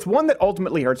by the way, it's one that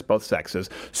ultimately hurts both sexes.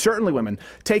 Certainly women.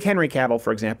 Take Henry Cavill,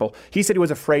 for example. He said he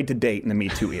was afraid to date in the Me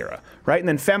Too era, right? And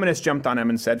then feminists jumped on him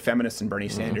and said, feminists and Bernie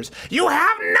Sanders, you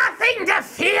have nothing to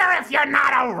fear if you're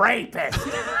not a rapist.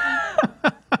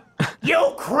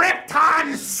 You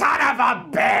Krypton son of a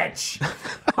bitch!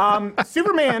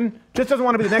 Superman just doesn't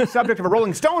want to be the next subject of a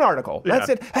Rolling Stone article. That's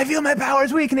it. I feel my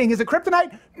powers weakening. Is it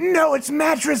kryptonite? No, it's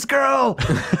Mattress Girl.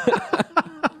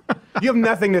 You have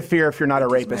nothing to fear if you're not a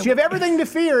rapist. You have everything to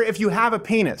fear if you have a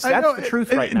penis. That's the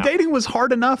truth right now. Dating was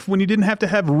hard enough when you didn't have to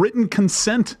have written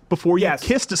consent before you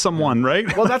kissed someone,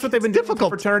 right? Well, that's what they've been doing for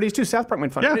fraternities too. South Park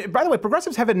made fun. Yeah. By the way,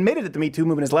 progressives have admitted that the Me Too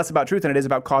movement is less about truth than it is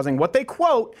about causing what they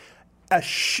quote a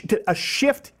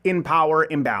shift in power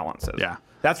imbalances. Yeah.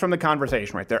 That's from the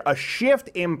conversation right there. A shift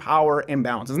in power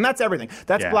imbalances. And that's everything.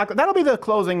 That's black. That'll be the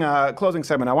closing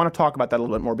segment. I want to talk about that a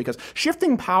little bit more because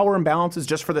shifting power imbalances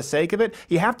just for the sake of it,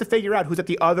 you have to figure out who's at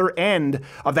the other end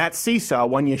of that seesaw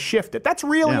when you shift it. That's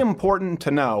really important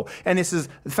to know. And this is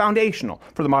foundational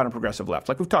for the modern progressive left.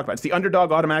 Like we've talked about, it's the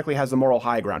underdog automatically has the moral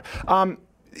high ground.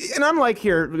 And unlike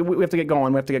here, we have to get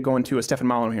going. We have to get going to a Stefan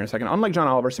Molyneux here in a second. Unlike John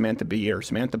Oliver, Samantha Bee, or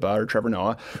Samantha Budd, or Trevor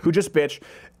Noah, who just bitch,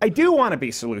 I do want to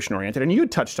be solution-oriented, and you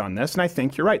touched on this, and I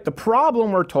think you're right. The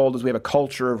problem, we're told, is we have a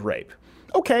culture of rape.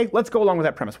 Okay, let's go along with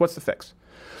that premise. What's the fix?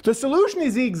 The solution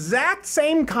is the exact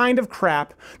same kind of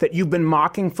crap that you've been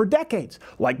mocking for decades.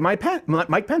 Like Mike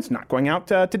Pence not going out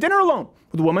to dinner alone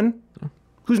with a woman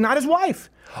who's not his wife.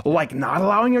 Like not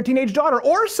allowing your teenage daughter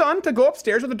or son to go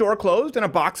upstairs with the door closed and a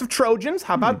box of Trojans.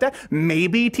 How about that?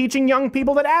 Maybe teaching young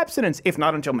people that abstinence, if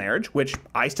not until marriage, which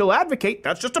I still advocate.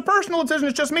 That's just a personal decision.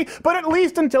 It's just me. But at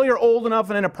least until you're old enough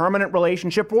and in a permanent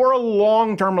relationship or a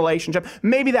long-term relationship,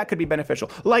 maybe that could be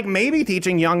beneficial. Like maybe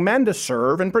teaching young men to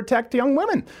serve and protect young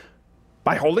women.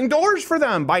 By holding doors for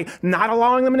them, by not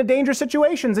allowing them into dangerous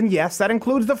situations. And yes, that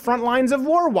includes the front lines of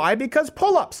war. Why? Because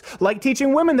pull-ups, like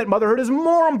teaching women that motherhood is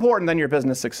more important than your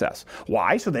business success.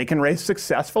 Why? So they can raise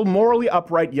successful, morally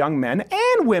upright young men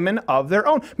and women of their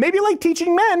own. Maybe like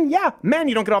teaching men, men,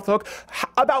 you don't get off the hook,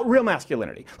 about real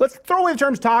masculinity. Let's throw away the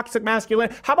terms toxic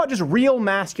masculinity. How about just real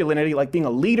masculinity, like being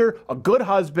a leader, a good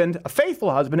husband, a faithful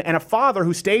husband, and a father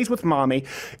who stays with mommy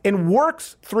and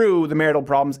works through the marital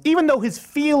problems, even though his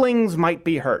feelings might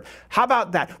be hurt. How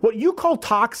about that? What you call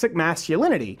toxic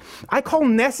masculinity, I call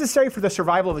necessary for the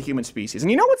survival of the human species. And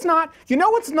you know what's not? You know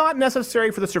what's not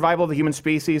necessary for the survival of the human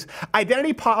species?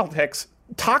 Identity politics,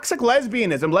 toxic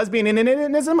lesbianism,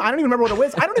 lesbianism, I don't even remember what it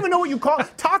was. I don't even know what you call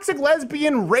it. Toxic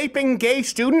lesbian, raping, gay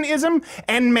studentism,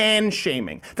 and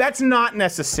man-shaming. That's not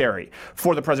necessary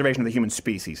for the preservation of the human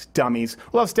species, dummies.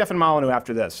 We'll have Stefan Molyneux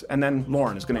after this, and then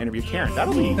Lauren is going to interview Karen.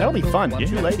 That'll be fun.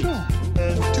 Two ladies.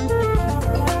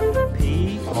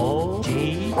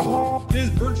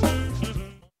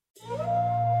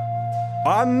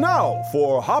 And now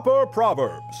for Hopper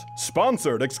Proverbs,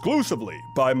 sponsored exclusively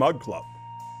by Mug Club.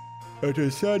 It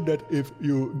is said that if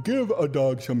you give a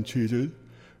dog some cheeses,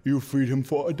 you feed him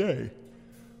for a day.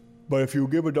 But if you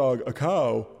give a dog a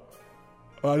cow,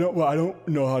 I don't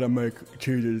know how to make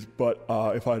cheeses, but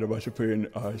if I had a recipe and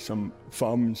some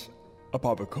thumbs, I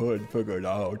probably could figure it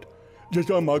out. Just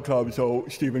on Mug Club so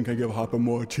Stephen can give Hopper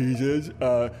more cheeses,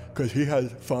 because he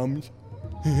has thumbs.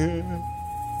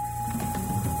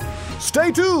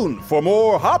 Stay tuned for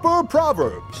more Hopper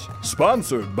Proverbs,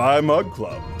 sponsored by Mug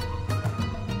Club.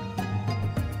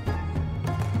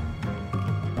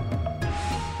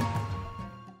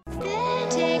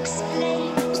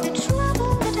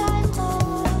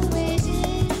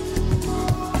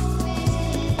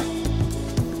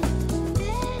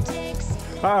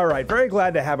 All right, very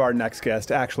glad to have our next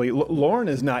guest. Actually, Lauren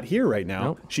is not here right now.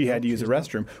 Nope. She had to use the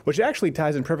restroom, which actually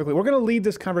ties in perfectly. We're going to lead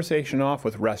this conversation off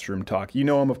with restroom talk. You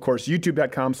know him, of course,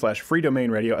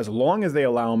 youtube.com/freedomainradio, as long as they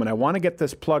allow him. And I want to get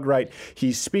this plug right.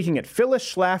 He's speaking at Phyllis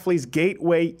Schlafly's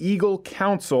Gateway Eagle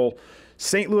Council,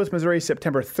 St. Louis, Missouri,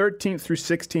 September 13th through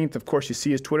 16th. Of course, you see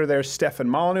his Twitter there, Stefan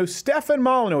Molyneux. Stefan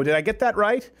Molyneux, did I get that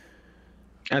right?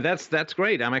 That's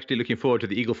great. I'm actually looking forward to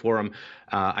the Eagle Forum.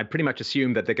 I pretty much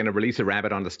assume that they're going to release a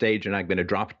rabbit on the stage and I'm going to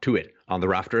drop to it on the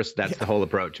rafters. That's the whole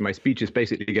approach. My speech is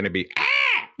basically going to be,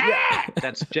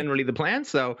 That's generally the plan.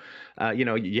 So,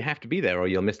 you have to be there or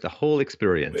you'll miss the whole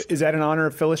experience. Is that in honor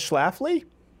of Phyllis Schlafly?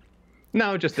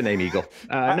 No, just the name Eagle.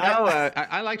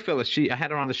 I liked Phyllis. I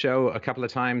had her on the show a couple of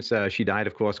times. She died,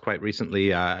 of course, quite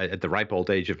recently at the ripe old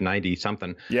age of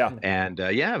 90-something. Yeah. And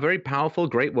very powerful,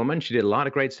 great woman. She did a lot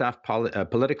of great stuff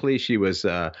politically. She was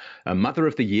a Mother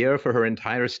of the Year for her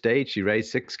entire state. She raised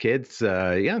 6 kids.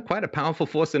 Quite a powerful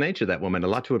force of nature, that woman. A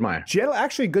lot to admire. She had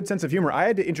actually a good sense of humor. I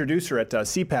had to introduce her at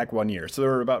CPAC one year. So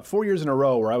there were about 4 years in a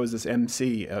row where I was this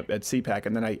MC at CPAC,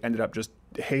 and then I ended up just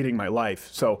hating my life.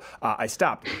 So I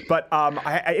stopped. But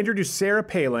I introduced Sarah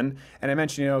Palin, and I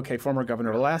mentioned, former governor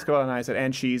of Alaska, and I said,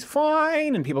 and she's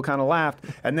fine, and people kind of laughed.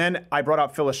 And then I brought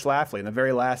up Phyllis Schlafly, and the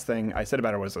very last thing I said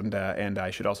about her was, and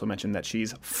I should also mention that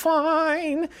she's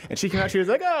fine. And she came out, she was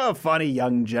like, oh, funny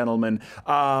young gentleman.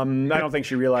 I don't think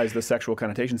she realized the sexual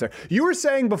connotations there. You were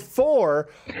saying before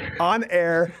on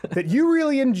air that you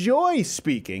really enjoy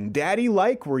speaking.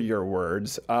 Daddy-like were your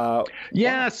words. So,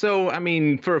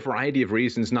 for a variety of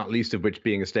reasons, not least of which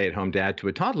being a stay-at-home dad to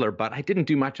a toddler, but I didn't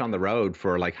do much on the road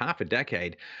for like half a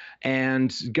decade.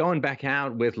 And going back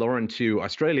out with Lauren to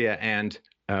Australia and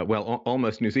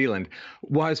almost New Zealand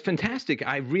was fantastic.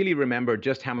 I really remember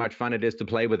just how much fun it is to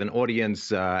play with an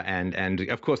audience, and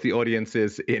of course the audience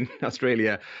is in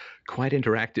Australia quite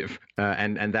interactive,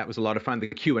 and that was a lot of fun. The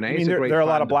Q&As are great. There are a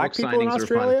lot of black people in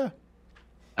Australia?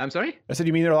 I'm sorry? I said,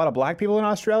 you mean there are a lot of black people in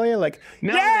Australia?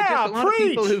 No, just a lot of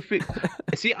people who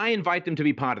see, I invite them to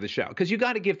be part of the show because you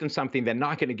got to give them something they're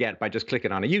not going to get by just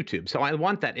clicking on a YouTube. So I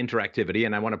want that interactivity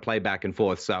and I want to play back and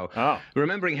forth. So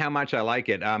remembering how much I like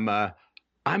it,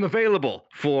 I'm available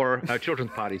for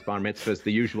children's parties, bar mitzvahs,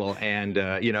 the usual. And,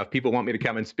 if people want me to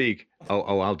come and speak,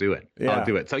 I'll do it. Yeah. I'll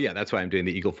do it. So, that's why I'm doing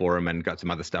the Eagle Forum and got some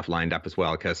other stuff lined up as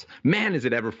well. Because, man, is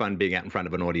it ever fun being out in front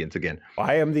of an audience again.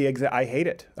 I am I hate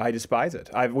it. I despise it.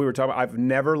 I've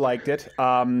never liked it.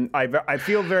 I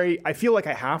feel like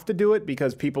I have to do it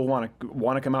because people want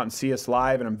to come out and see us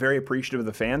live. And I'm very appreciative of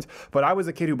the fans. But I was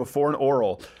a kid who, before an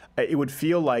oral, it would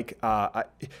feel like I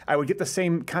would get the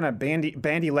same kind of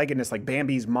bandy-leggedness like Bambi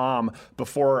Bambi's mom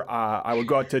before I would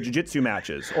go out to jiu-jitsu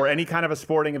matches or any kind of a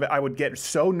sporting event. I would get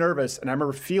so nervous, and I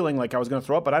remember feeling like I was going to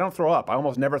throw up, but I don't throw up. I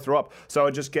almost never throw up. So I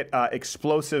would just get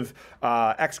explosive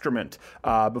excrement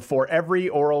before every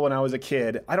oral when I was a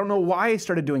kid. I don't know why I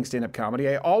started doing stand-up comedy.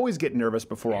 I always get nervous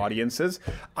before audiences.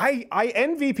 I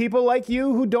envy people like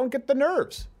you who don't get the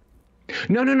nerves.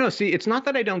 No. See, it's not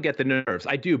that I don't get the nerves.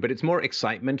 I do, but it's more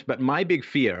excitement. But my big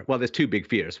fear, well, there's two big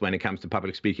fears when it comes to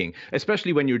public speaking,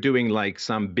 especially when you're doing like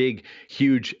some big,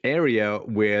 huge area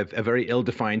with a very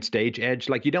ill-defined stage edge.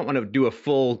 Like you don't want to do a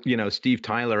full, Steve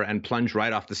Tyler and plunge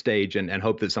right off the stage and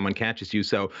hope that someone catches you.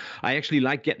 So I actually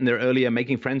like getting there earlier,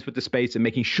 making friends with the space and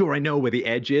making sure I know where the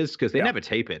edge is because they never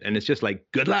tape it. And it's just like,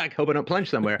 good luck, hope I don't plunge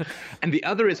somewhere. And the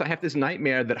other is I have this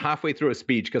nightmare that halfway through a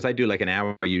speech, because I do like an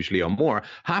hour usually or more,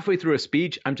 halfway through a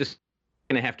speech, I'm just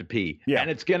going to have to pee. And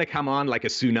it's going to come on like a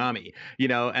tsunami,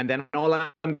 and then all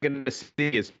I'm going to see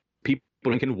is people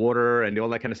drinking water and all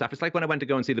that kind of stuff. It's like when I went to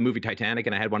go and see the movie Titanic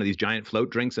and I had one of these giant float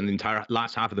drinks and the entire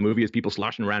last half of the movie is people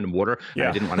sloshing around in water. And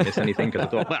I didn't want to miss anything because I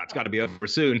thought, well, it's got to be over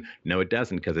soon. No, it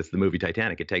doesn't because it's the movie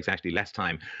Titanic. It takes actually less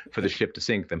time for the ship to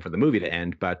sink than for the movie to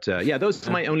end. But those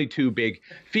are my only two big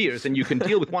fears. And you can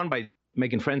deal with one by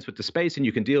making friends with the space and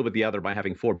you can deal with the other by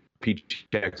having 4 peach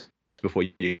checks before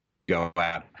you go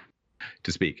out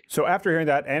to speak. So after hearing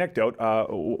that anecdote,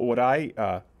 what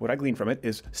I gleaned from it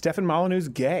is Stefan Molyneux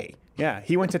gay. Yeah,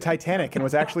 he went to Titanic and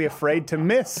was actually afraid to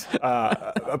miss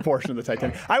a portion of the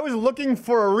Titanic. I was looking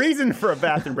for a reason for a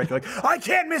bathroom break. Like, I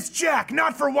can't miss Jack,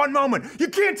 not for one moment. You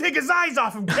can't take his eyes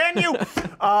off him, can you?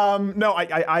 No,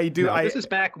 I do. No,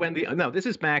 this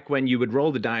is back when you would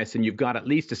roll the dice and you've got at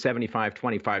least a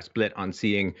 75-25 split on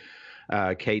seeing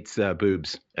Kate's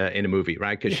boobs in a movie,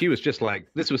 right? Because she was just like,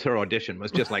 this was her audition,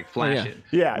 was just like flashing.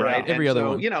 Right? Every other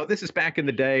one. This is back in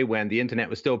the day when the internet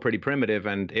was still pretty primitive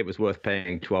and it was worth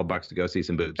paying $12 to go see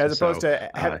some boobs. As opposed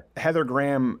to Heather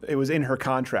Graham, it was in her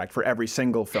contract for every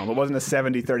single film. It wasn't a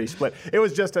 70-30 split. It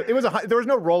was just, there was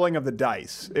no rolling of the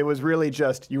dice. It was really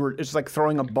just, it's just like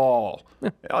throwing a ball.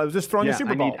 It was just throwing a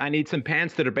Super Bowl. I need some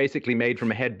pants that are basically made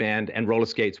from a headband and roller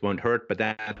skates won't hurt, but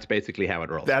that's basically how it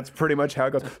rolls. That's pretty much how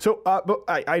it goes. So, but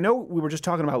I know we were just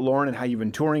talking about Lauren and how you've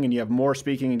been touring and you have more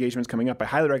speaking engagements coming up. I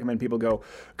highly recommend people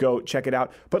go check it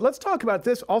out. But let's talk about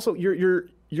this. Also, you're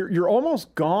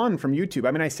almost gone from YouTube.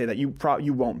 I mean, I say that you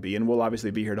won't be, and we'll obviously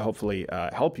be here to hopefully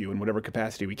help you in whatever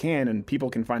capacity we can, and people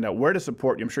can find out where to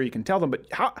support you. I'm sure you can tell them. But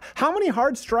how many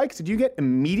hard strikes did you get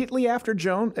immediately after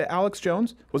Alex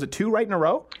Jones? Was it 2 right in a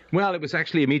row? Well, it was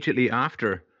actually immediately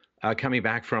after. Coming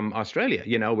back from Australia,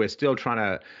 we're still trying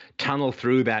to tunnel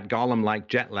through that Gollum-like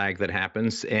jet lag that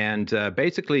happens. And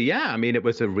basically, it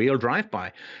was a real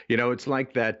drive-by. It's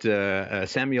like that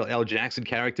Samuel L. Jackson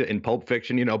character in Pulp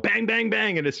Fiction, bang, bang,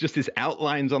 bang. And it's just these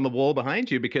outlines on the wall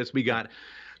behind you because we got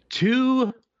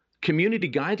 2 community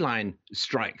guideline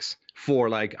strikes for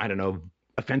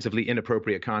offensively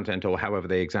inappropriate content or however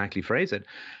they exactly phrase it.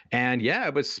 And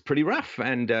it was pretty rough.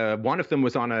 And one of them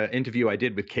was on an interview I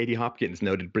did with Katie Hopkins,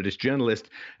 noted British journalist.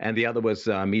 And the other was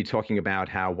me talking about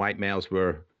how white males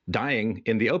were dying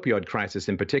in the opioid crisis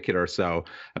in particular. So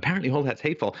apparently all that's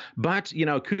hateful. But,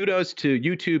 kudos to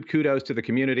YouTube, kudos to the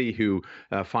community who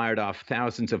fired off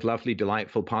thousands of lovely,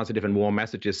 delightful, positive, and warm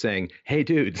messages saying, hey,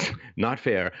 dudes, not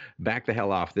fair. Back the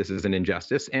hell off. This is an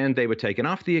injustice. And they were taken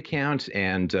off the account.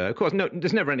 And, of course, no,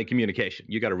 there's never any communication.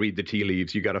 You got to read the tea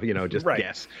leaves. You got to, just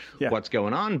guess what's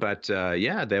going on. But,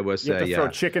 there was you have to throw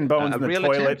chicken bones in the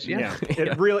toilet. Attempt,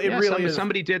 It really is.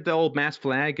 Somebody did the old mass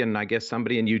flag, and I guess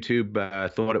somebody in YouTube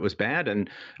thought it was bad, and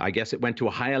I guess it went to a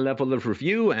higher level of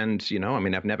review, and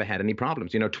I've never had any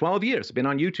problems. 12 years I've been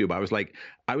on YouTube.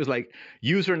 I was like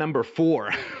user number 4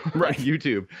 on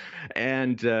YouTube,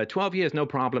 and 12 years, no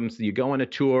problems. You go on a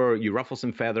tour, you ruffle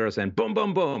some feathers, and boom,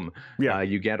 boom, boom,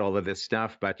 you get all of this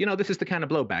stuff. But this is the kind of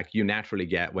blowback you naturally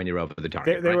get when you're over the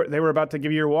target. They were about to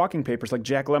give you your walking papers, like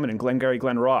Jack Lemmon and Glengarry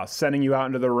Glen Ross, sending you out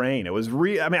into the rain. It was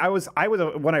when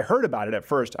I heard about it at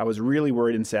first, I was really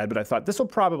worried and sad, but I thought this will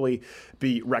probably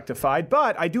be rectified.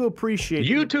 But I do appreciate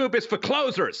YouTube is for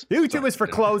closers. YouTube is for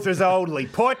closers only.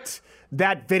 Put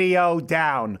that video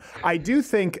down. I do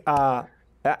think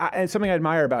and something I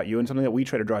admire about you and something that we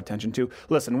try to draw attention to.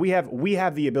 Listen, we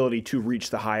have the ability to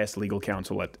reach the highest legal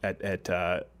counsel at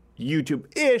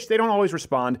YouTube-ish. They don't always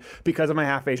respond because of my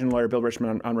half-Asian lawyer, Bill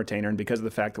Richmond, on retainer, and because of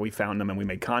the fact that we found them and we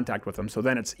made contact with them. So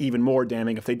then it's even more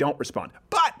damning if they don't respond.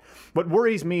 But What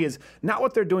worries me is not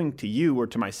what they're doing to you or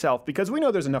to myself, because we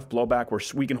know there's enough blowback where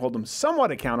we can hold them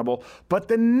somewhat accountable, but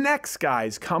the next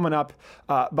guys coming up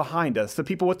behind us, the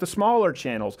people with the smaller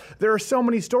channels, there are so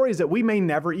many stories that we may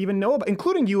never even know about,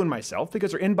 including you and myself,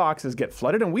 because our inboxes get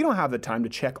flooded and we don't have the time to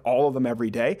check all of them every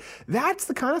day. That's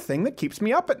the kind of thing that keeps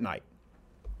me up at night.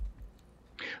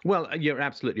 Well, you're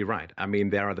absolutely right. I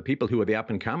mean, there are the people who are the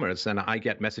up-and-comers, and I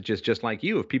get messages just like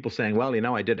you of people saying, well, you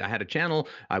know, I had a channel,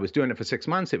 I was doing it for 6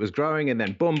 months, it was growing, and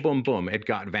then boom, boom, boom, it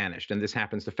got vanished. And this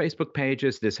happens to Facebook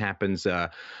pages, this happens on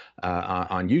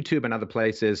YouTube and other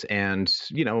places. And,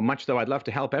 you know, much though I'd love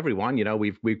to help everyone, you know,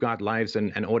 we've got lives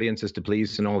and audiences to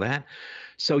please and all that.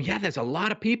 So, yeah, there's a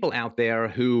lot of people out there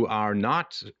who are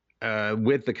not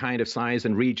with the kind of size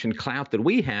and reach and clout that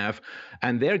we have,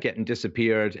 and they're getting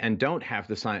disappeared and don't have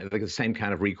the same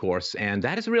kind of recourse. And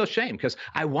that is a real shame, because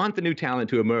I want the new talent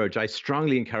to emerge. I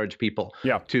strongly encourage people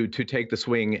to take the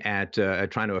swing at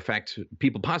trying to affect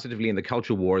people positively in the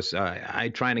culture wars. I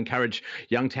try and encourage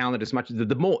young talent as much as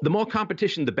the more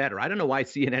competition, the better. I don't know why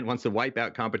CNN wants to wipe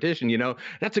out competition. You know,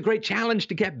 that's a great challenge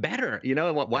to get better. You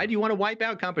know, why do you want to wipe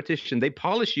out competition? They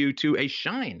polish you to a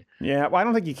shine. Yeah, well, I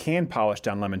don't think you can polish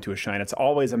Don Lemon to a shine. It's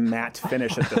always a matte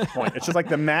finish at this point. It's just like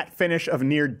the matte finish of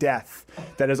near death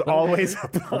that is always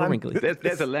upon.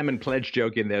 There's a Lemon pledge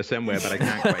joke in there somewhere, but I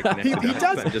can't quite connect it. He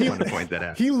does. I just want to point that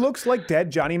out. He looks like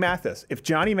dead Johnny Mathis. If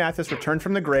Johnny Mathis returned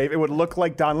from the grave, it would look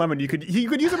like Don Lemon. You could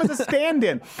use him as a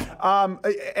stand-in.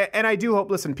 And I do hope,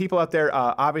 listen, people out there,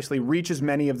 obviously reach as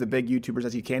many of the big YouTubers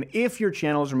as you can if your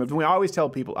channel is removed. And we always tell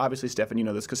people, obviously, Stefan, you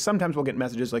know this, because sometimes we'll get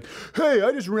messages like, hey,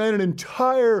 I just ran an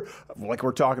entire, like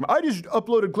we're talking about, I just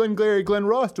uploaded Glenn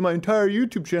Ross to my entire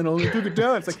YouTube channel and took it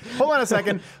down. It's like, hold on a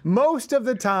second. Most of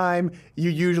the time, you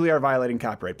usually are violating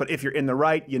copyright. But if you're in the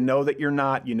right, you know that you're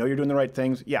not, you know you're doing the right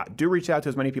things, yeah, do reach out to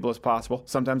as many people as possible.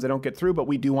 Sometimes they don't get through, but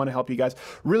we do want to help you guys.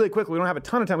 Really quickly, we don't have a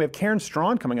ton of time. We have Karen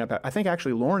Straughan coming up. I think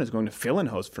actually Lauren is going to fill in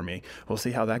host for me. We'll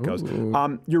see how that goes.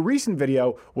 Your recent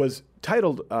video was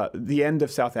titled The End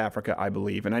of South Africa, I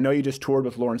believe. And I know you just toured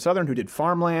with Lauren Southern, who did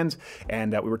Farmlands,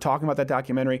 and we were talking about that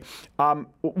documentary.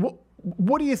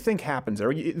 What do you think happens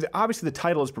there? Obviously, the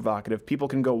title is provocative. People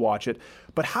can go watch it.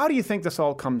 But how do you think this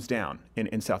all comes down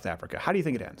in South Africa? How do you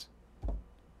think it ends?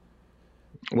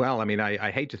 Well, I mean,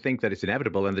 I hate to think that it's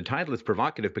inevitable, and the title is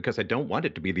provocative because I don't want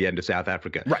it to be the end of South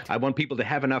Africa. Right. I want people to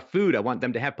have enough food. I want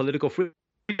them to have political freedom.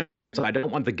 So I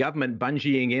don't want the government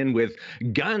bungeeing in with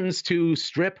guns to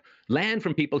strip land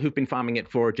from people who've been farming it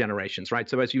for generations, right?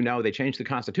 So as you know, they changed the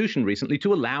Constitution recently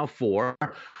to allow for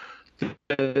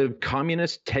the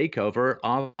communist takeover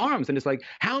of arms. And it's like,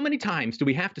 how many times do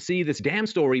we have to see this damn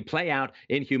story play out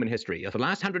in human history? For the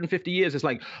last 150 years, it's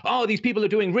like, oh, these people are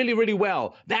doing really, really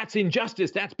well. That's injustice.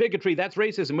 That's bigotry. That's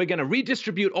racism. We're going to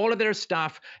redistribute all of their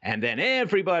stuff, and then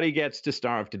everybody gets to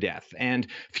starve to death. And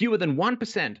fewer than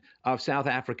 1% of South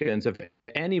Africans of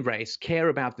any race care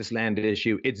about this land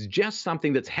issue. It's just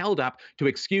something that's held up to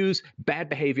excuse bad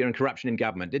behavior and corruption in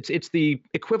government. It's the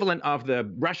equivalent of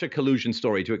the Russia collusion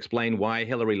story to explain why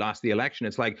Hillary lost the election.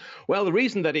 It's like, well, the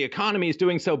reason that the economy is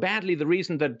doing so badly, the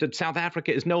reason that South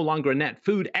Africa is no longer a net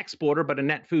food exporter, but a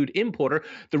net food importer,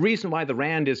 the reason why the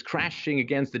rand is crashing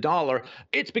against the dollar,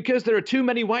 it's because there are too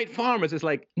many white farmers. It's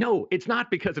like, no, it's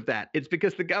not because of that. It's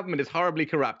because the government is horribly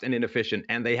corrupt and inefficient,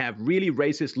 and they have really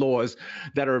racist laws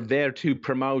that are there to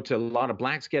promote a lot of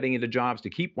blacks getting into jobs, to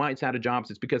keep whites out of jobs.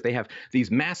 It's because they have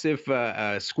these massive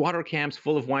squatter camps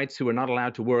full of whites who are not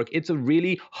allowed to work. It's a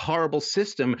really horrible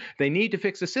system. They need to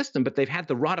fix the system, but they've had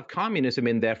the rot of communism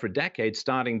in there for decades,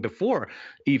 starting before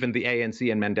even the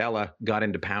ANC and Mandela got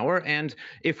into power. And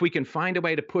if we can find a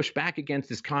way to push back against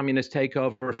this communist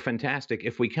takeover, fantastic.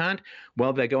 If we can't,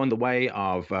 well, they're going the way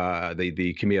of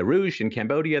the Khmer Rouge in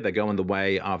Cambodia. They're going the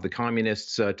way of the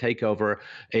communists' takeover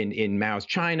in Mao's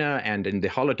China and in the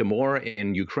Holodomor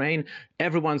in Ukraine.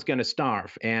 Everyone's going to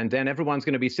starve. And then everyone's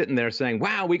going to be sitting there saying,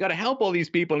 wow, we got to help all these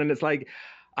people. And it's like,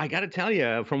 I got to tell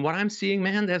you, from what I'm seeing,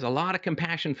 man, there's a lot of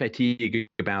compassion fatigue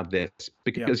about this.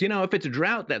 Because, you know, if it's a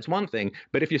drought, that's one thing.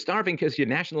 But if you're starving because you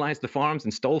nationalized the farms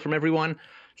and stole from everyone,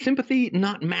 sympathy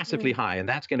not massively high, and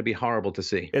that's going to be horrible to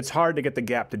see. It's hard to get the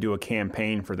Gap to do a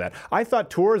campaign for that. I thought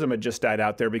tourism had just died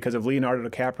out there because of Leonardo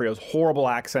DiCaprio's horrible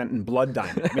accent and Blood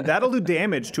Diamond. I mean, that'll do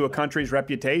damage to a country's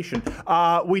reputation.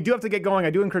 We do have to get going. I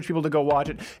do encourage people to go watch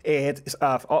it. It's,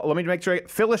 let me make sure.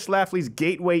 Phyllis Schlafly's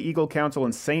Gateway Eagle Council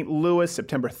in St. Louis,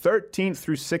 September 13th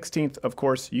through 16th. Of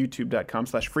course,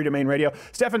 youtube.com/freedomainradio.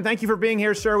 Stefan, thank you for being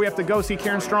here, sir. We have to go see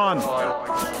Karen Straughan.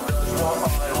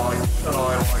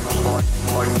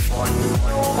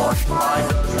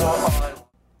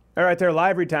 All right, there,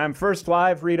 live read time. First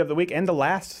live read of the week and the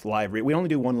last live read. We only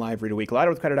do one live read a week.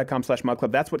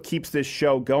 louderwithcrowder.com/mugclub. That's what keeps this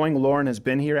show going. Lauren has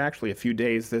been here actually a few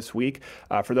days this week.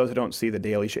 For those who don't see the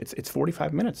daily show, it's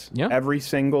 45 minutes every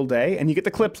single day. And you get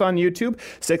the clips on YouTube,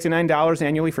 $69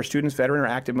 annually for students, veteran, or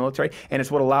active military. And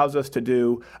it's what allows us to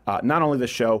do not only the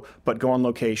show, but go on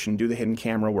location, do the hidden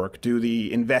camera work, do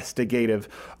the investigative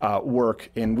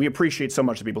work. And we appreciate so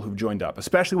much the people who've joined up,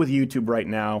 especially with YouTube right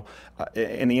now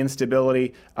and the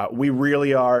instability. We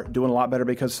really are doing a lot better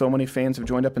because so many fans have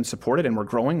joined up and supported, and we're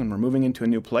growing, and we're moving into a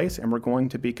new place, and we're going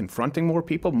to be confronting more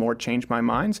people, more Change My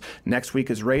Minds. Next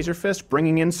week is Razor Fist,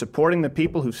 bringing in, supporting the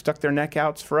people who stuck their neck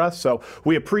outs for us. So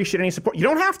we appreciate any support. You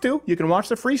don't have to. You can watch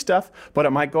the free stuff, but it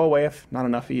might go away if not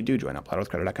enough of you do join up.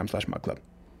 louderwithcrowder.com/mugclub.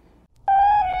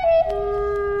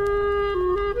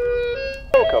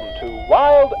 Welcome to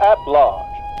Wild at Large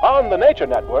on the Nature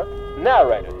Network,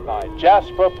 narrated by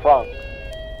Jasper Prunk.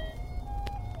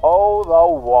 Oh,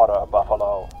 the water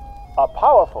buffalo. A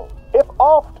powerful, if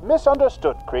oft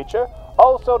misunderstood creature,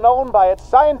 also known by its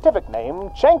scientific name,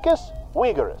 Chancus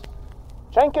uigerus.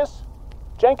 Chancus,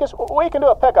 we can do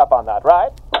a pickup on that,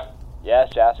 right? Yes,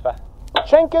 Jasper.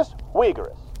 Chancus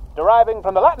uigerus, deriving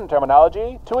from the Latin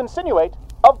terminology to insinuate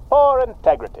of poor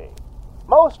integrity.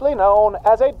 Mostly known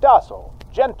as a docile,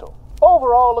 gentle,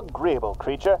 overall agreeable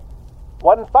creature.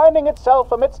 When finding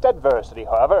itself amidst adversity,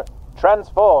 however,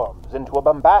 transforms into a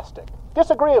bombastic,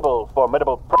 disagreeable,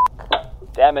 formidable prick.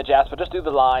 Damn it, Jasper, just do the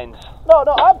lines. No,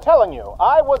 I'm telling you,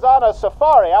 I was on a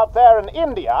safari out there in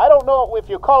India. I don't know if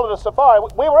you call it a safari.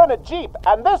 We were in a Jeep,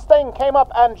 and this thing came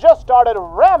up and just started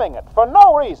ramming it for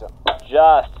no reason.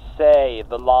 Just say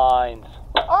the lines.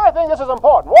 I think this is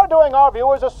important. We're doing our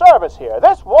viewers a service here.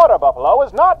 This water buffalo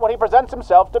is not what he presents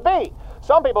himself to be.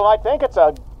 Some people might think it's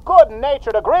a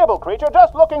good-natured, agreeable creature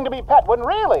just looking to be pet, when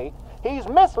really, he's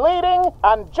misleading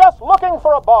and just looking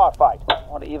for a bar fight.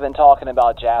 What are you even talking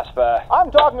about, Jasper? I'm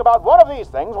talking about one of these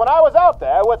things when I was out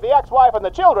there with the ex-wife and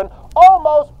the children,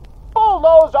 almost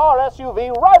bulldozed our SUV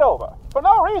right over. For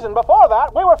no reason before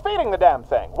that, we were feeding the damn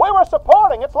thing. We were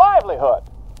supporting its livelihood.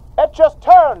 It just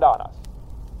turned on us.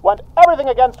 Went everything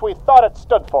against we thought it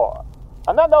stood for.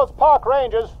 And then those park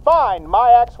rangers fined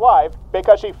my ex-wife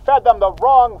because she fed them the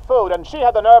wrong food, and she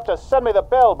had the nerve to send me the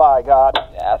bill, by God.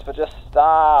 Jasper, just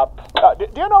stop. Do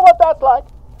you know what that's like?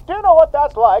 Do you know what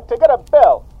that's like to get a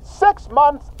bill 6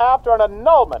 months after an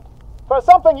annulment for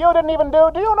something you didn't even do?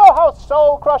 Do you know how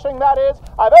soul-crushing that is?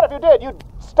 I bet if you did, you'd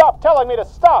stop telling me to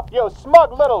stop, you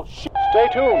smug little shit. Stay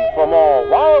tuned for more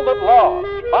Wild at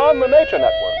Large on the Nature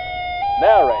Network,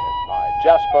 narrated by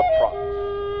Jasper Prunk.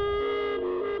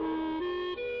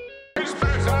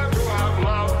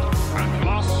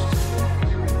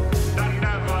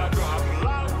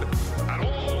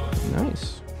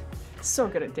 Nice. So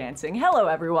good at dancing. Hello,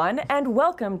 everyone, and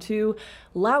welcome to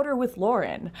Louder with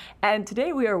Lauren. And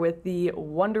today we are with the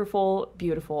wonderful,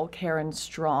 beautiful Karen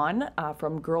Straughan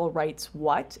from Girl Writes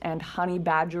What and Honey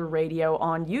Badger Radio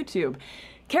on YouTube.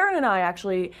 Karen and I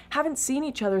actually haven't seen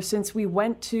each other since we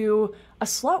went to a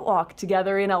slut walk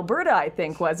together in Alberta, I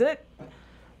think, was it?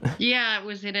 Yeah, it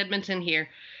was in Edmonton here.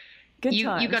 Good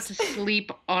times. You got to times.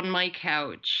 sleep on my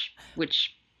couch,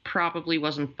 which probably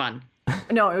wasn't fun.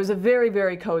 No, it was a very,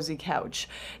 very cozy couch.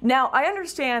 Now, I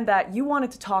understand that you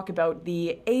wanted to talk about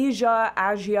the Asia,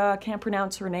 can't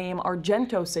pronounce her name,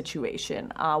 Argento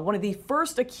situation, one of the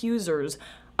first accusers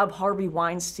of Harvey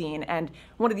Weinstein and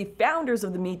one of the founders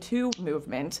of the Me Too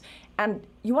movement. And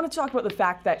you want to talk about the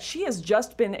fact that she has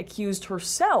just been accused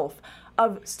herself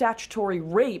of statutory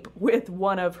rape with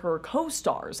one of her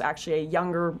co-stars, actually a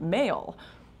younger male.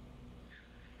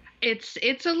 It's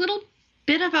a little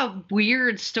bit of a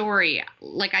weird story.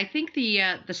 Like, I think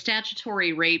the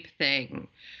statutory rape thing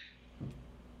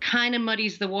kind of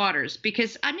muddies the waters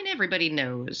because, I mean, everybody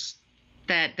knows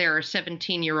that there are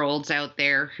 17-year-olds out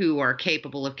there who are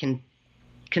capable of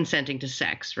consenting to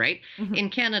sex, right? Mm-hmm. In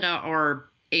Canada, our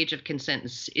age of consent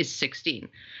is 16.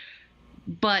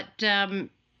 But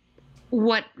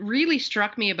what really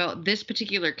struck me about this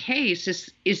particular case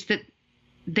is that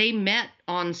they met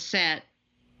on set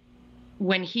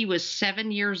when he was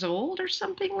 7 years old or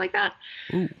something like that.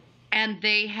 Ooh. And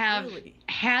they have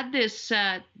had this,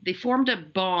 they formed a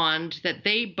bond that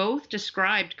they both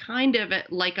described kind of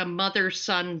like a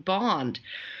mother-son bond.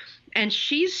 And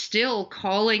she's still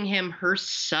calling him her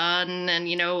son and,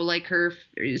 you know, like her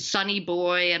sonny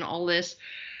boy and all this.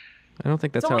 I don't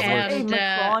think that's how it works. It's a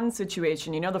Macron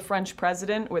situation. You know, the French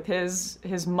president with his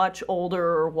much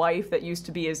older wife that used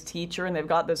to be his teacher, and they've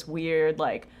got this weird,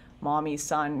 like,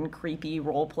 mommy-son creepy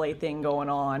role play thing going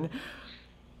on.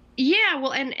 Yeah,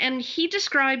 well, and he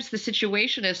describes the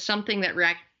situation as something that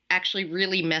actually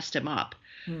really messed him up.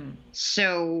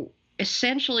 So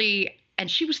essentially, and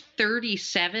she was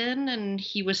 37 and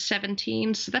he was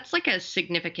 17. So that's like a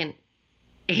significant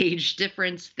age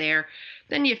difference there.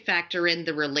 Then you factor in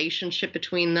the relationship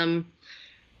between them.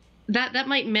 That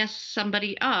might mess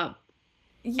somebody up.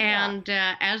 Yeah. And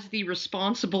as the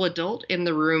responsible adult in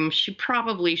the room, she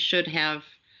probably should have,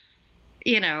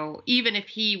 you know, even if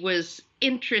he was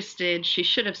interested, she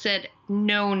should have said,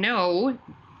 no,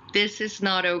 this is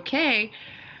not okay.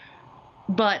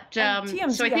 But so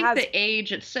I think the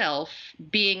age itself,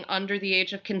 being under the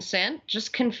age of consent,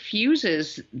 just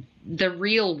confuses the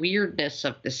real weirdness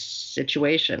of this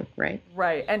situation, right?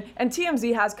 Right. And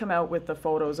TMZ has come out with the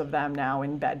photos of them now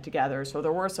in bed together. So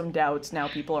there were some doubts. Now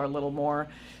people are a little more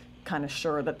kind of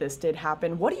sure that this did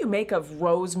happen. What do you make of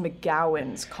Rose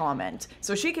McGowan's comment?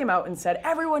 So she came out and said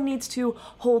everyone needs to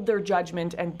hold their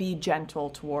judgment and be gentle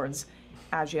towards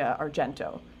Asia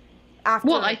Argento.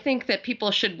 Well, I think that people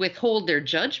should withhold their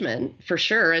judgment for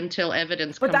sure until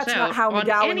evidence comes out. But that's not how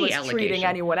McGowan was treating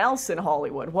anyone else in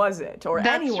Hollywood, was it? Or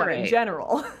anyone in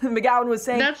general. McGowan was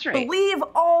saying, believe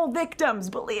all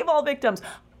victims,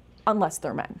 unless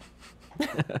they're men.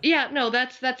 Yeah, no,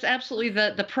 that's absolutely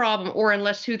the problem, or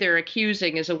unless who they're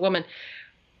accusing is a woman.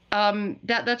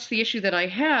 That's the issue that I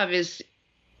have is,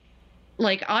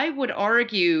 like, I would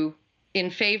argue in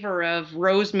favor of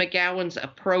Rose McGowan's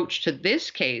approach to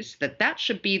this case, that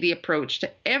should be the approach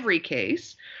to every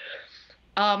case.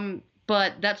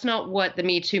 But that's not what the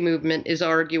Me Too movement is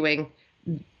arguing.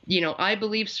 You know, I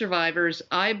believe survivors,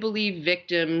 I believe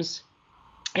victims.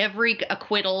 Every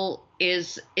acquittal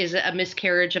is a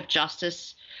miscarriage of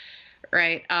justice,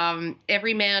 right?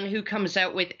 Every man who comes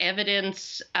out with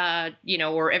evidence, you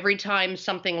know, or every time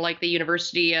something like the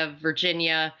University of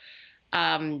Virginia,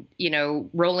 you know,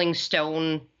 Rolling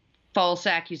Stone false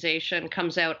accusation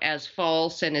comes out as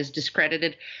false and is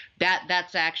discredited,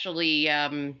 that's actually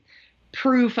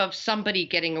proof of somebody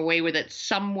getting away with it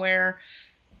somewhere.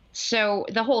 So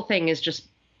the whole thing is just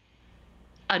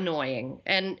annoying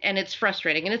and it's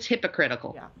frustrating and it's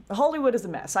hypocritical. Yeah. Hollywood is a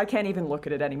mess. I can't even look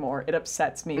at it anymore. It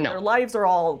upsets me. No. Their lives are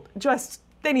all just,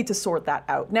 they need to sort that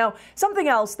out. Now, something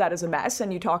else that is a mess,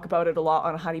 and you talk about it a lot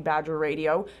on Honey Badger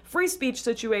Radio, free speech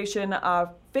situation,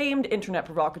 famed internet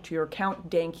provocateur Count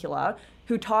Dankula,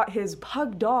 who taught his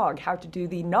pug dog how to do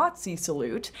the Nazi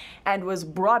salute and was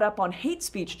brought up on hate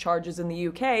speech charges in the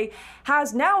UK,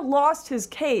 has now lost his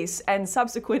case and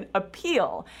subsequent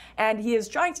appeal. And he is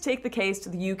trying to take the case to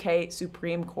the UK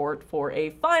Supreme Court for a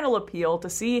final appeal to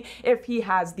see if he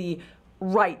has the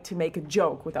right to make a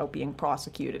joke without being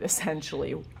prosecuted,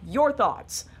 essentially. Your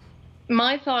thoughts?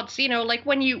 My thoughts, you know, like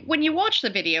when you watch the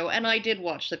video, and I did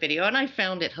watch the video, and I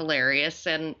found it hilarious,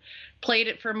 and played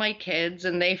it for my kids,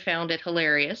 and they found it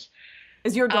hilarious.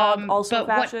 Is your dog also a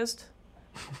fascist?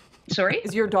 Sorry?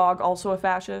 Is your dog also a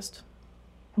fascist?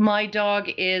 My dog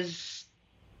is,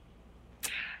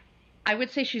 I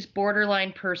would say she's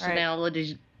borderline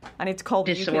personality I need to call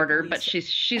disorder, but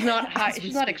she's not high,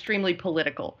 she's not extremely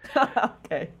political.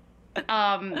 Okay.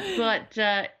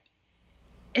 But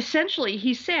essentially,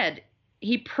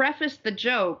 he prefaced the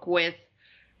joke with,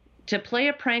 to play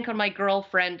a prank on my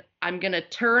girlfriend, I'm going to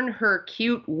turn her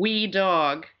cute wee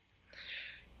dog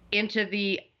into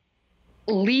the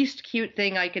least cute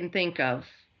thing I can think of,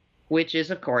 which is,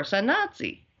 of course, a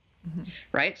Nazi. Mm-hmm.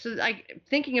 Right? So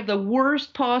thinking of the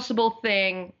worst possible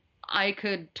thing I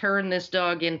could turn this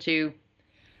dog into,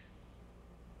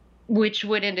 which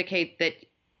would indicate that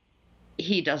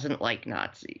he doesn't like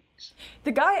Nazis.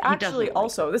 The guy actually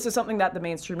also, this is something that the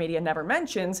mainstream media never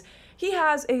mentions, he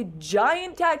has a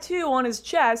giant tattoo on his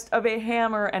chest of a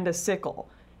hammer and a sickle.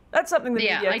 That's something the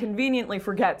media conveniently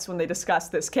forgets when they discuss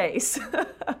this case.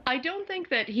 I don't think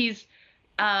that he's,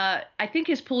 I think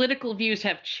his political views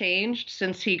have changed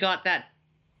since he got that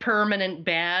permanent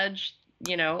badge,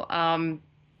 you know,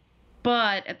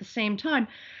 but at the same time,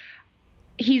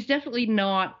 he's definitely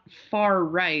not far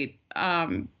right.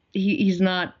 He's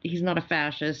not a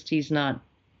fascist. He's not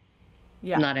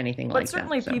anything like that. But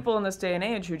certainly people in this day and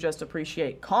age who just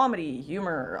appreciate comedy,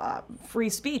 humor, free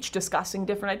speech, discussing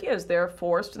different ideas, they're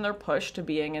forced and they're pushed to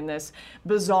being in this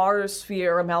bizarre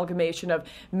sphere amalgamation of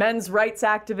men's rights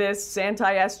activists,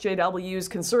 anti-SJWs,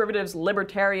 conservatives,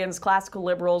 libertarians, classical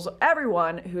liberals,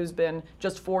 everyone who's been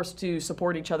just forced to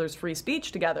support each other's free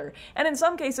speech together. And in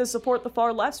some cases support the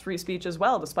far left's free speech as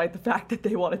well, despite the fact that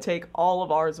they want to take all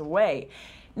of ours away.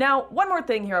 Now, one more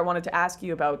thing here I wanted to ask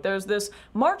you about. There's this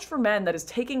March for Men that is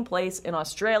taking place in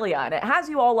Australia, and it has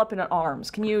you all up in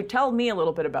arms. Can you tell me a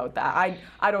little bit about that?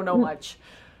 I don't know much.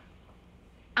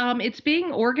 It's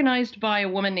being organized by a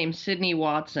woman named Sydney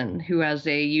Watson, who has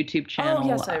a YouTube channel. Oh,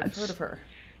 yes, I've heard of her.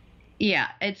 Yeah,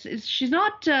 she's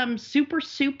not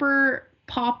super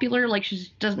popular. Like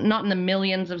she's not in the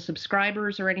millions of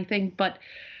subscribers or anything, but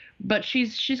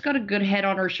she's got a good head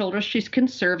on her shoulders. She's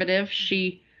conservative.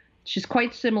 She's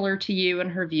quite similar to you in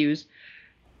her views.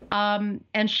 And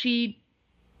she,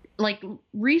 like,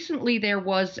 recently there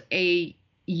was a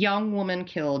young woman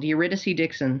killed, Eurydice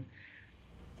Dixon,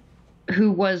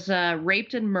 who was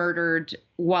raped and murdered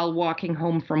while walking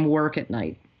home from work at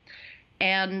night.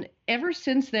 And ever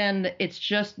since then, it's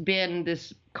just been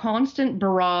this constant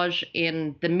barrage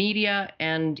in the media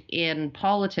and in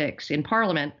politics, in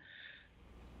Parliament,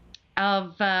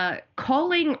 of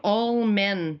calling all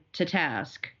men to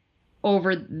task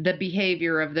over the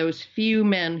behavior of those few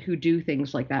men who do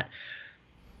things like that,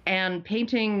 and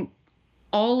painting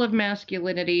all of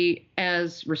masculinity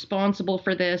as responsible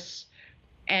for this,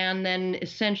 and then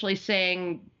essentially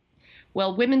saying,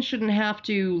 well, women shouldn't have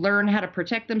to learn how to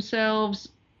protect themselves.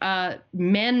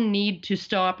 Men need to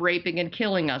stop raping and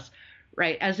killing us,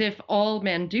 right? As if all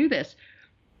men do this.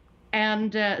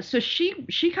 And so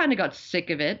she kind of got sick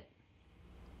of it.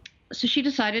 So she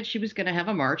decided she was going to have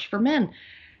a march for men.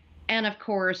 And of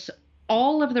course,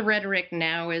 all of the rhetoric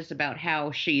now is about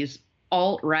how she's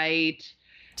alt-right,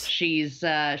 she's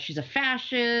a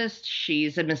fascist,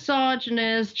 she's a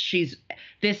misogynist, she's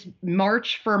this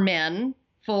march for men,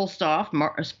 full stop,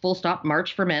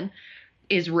 march for men,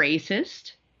 is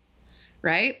racist,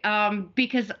 right?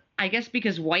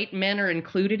 Because white men are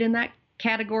included in that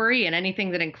category, and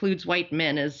anything that includes white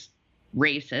men is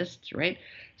racist, right?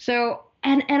 So,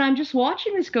 and I'm just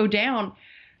watching this go down,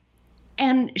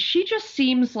 and she just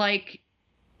seems like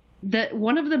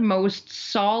one of the most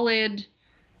solid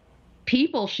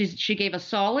people. She gave a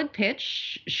solid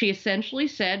pitch. She essentially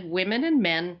said women and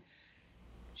men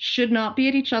should not be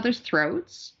at each other's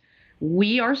throats.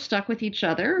 We are stuck with each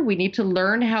other. We need to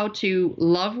learn how to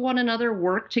love one another,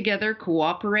 work together,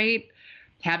 cooperate,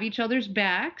 have each other's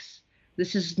backs.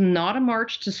 This is not a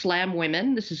march to slam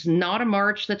women. This is not a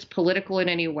march that's political in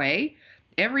any way.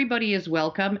 Everybody is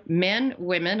welcome, men,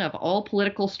 women of all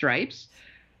political stripes,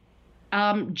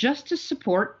 just to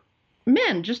support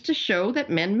men, just to show that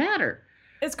men matter.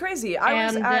 It's crazy. I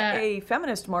was at a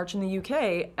feminist march in the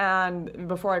UK, and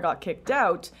before I got kicked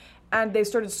out, and they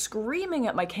started screaming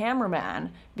at my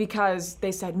cameraman because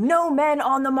they said, no men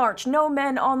on the march, no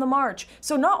men on the march.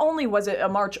 So not only was it a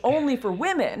march only for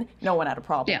women, no one had a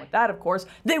problem with that, of course,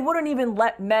 they wouldn't even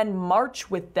let men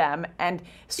march with them, and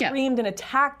screamed and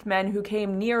attacked men who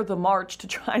came near the march to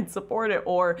try and support it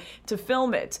or to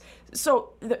film it.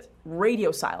 So the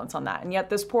radio silence on that. And yet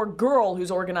this poor girl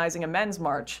who's organizing a men's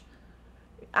march,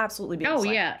 absolutely being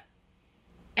slammed. Yeah.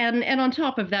 And on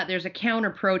top of that, there's a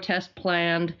counter-protest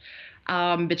planned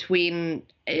between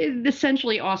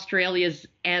essentially Australia's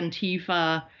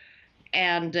Antifa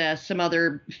and some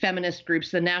other feminist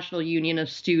groups, the National Union of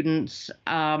Students,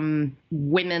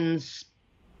 Women's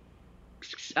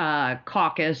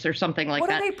Caucus, or something like that.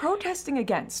 What are they protesting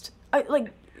against?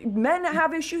 Men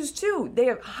have issues too. They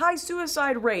have high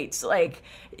suicide rates, like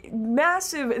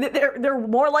massive. They're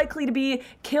more likely to be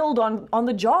killed on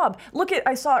the job. Look at,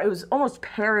 I saw it was almost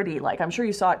parody, like I'm sure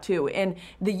you saw it too, in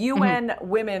the UN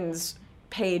Women's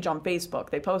page on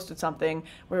Facebook. They posted something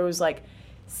where it was like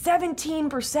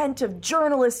 17% of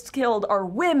journalists killed are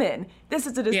women. This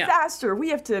is a disaster. We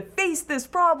have to face this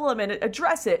problem and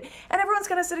address it. And everyone's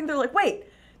kind of sitting there like, wait,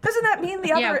 doesn't that mean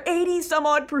the other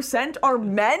 80-some-odd% are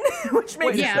men? Which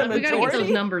makes it the majority? We gotta get those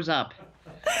numbers up.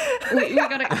 we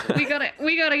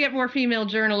gotta get more female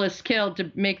journalists killed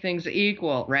to make things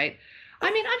equal, right?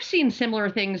 I mean, I've seen similar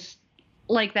things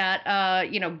like that.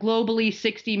 Globally,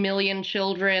 60 million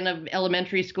children of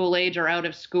elementary school age are out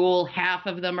of school. Half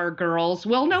of them are girls.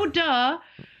 Well, no, duh.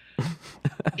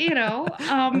 But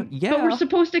we're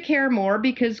supposed to care more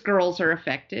because girls are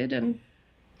affected,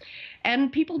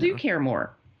 and people do care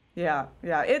more. Yeah.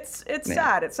 It's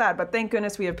sad. It's sad. But thank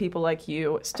goodness we have people like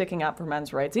you sticking up for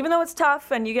men's rights, even though it's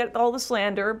tough and you get all the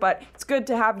slander. But it's good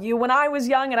to have you. When I was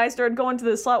young and I started going to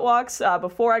the slut walks,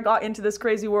 before I got into this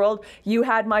crazy world, you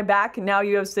had my back, and now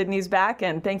you have Sydney's back.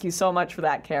 And thank you so much for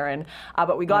that, Karen.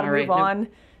 But we got to move on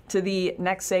to the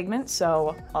next segment.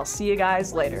 So I'll see you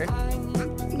guys later.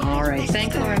 All right.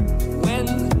 Thanks, Lauren. When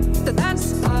the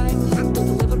dance time to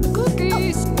deliver the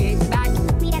cookies, get back.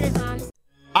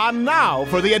 And now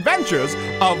for the adventures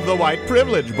of the White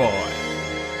Privilege Boy.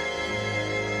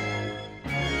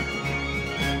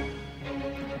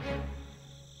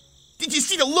 Did you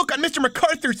see the look on Mr.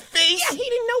 MacArthur's face? Yeah, he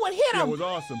didn't know what hit him. That was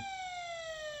awesome.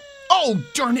 Oh,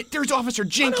 darn it, there's Officer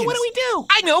Jenkins. Oh, no, what do we do?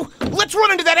 I know. Let's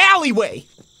run into that alleyway.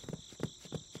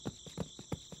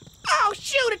 Oh,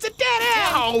 shoot, it's a dead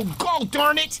end. Oh,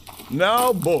 darn it.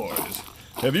 Now, boys,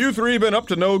 have you three been up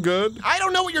to no good? I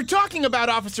don't know what you're talking about,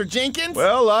 Officer Jenkins.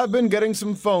 Well, I've been getting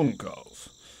some phone calls.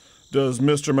 Does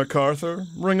Mr. MacArthur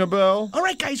ring a bell? All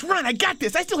right, guys, run. I got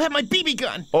this. I still have my BB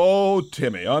gun. Oh,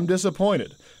 Timmy, I'm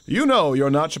disappointed. You know you're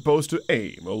not supposed to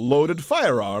aim a loaded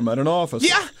firearm at an officer.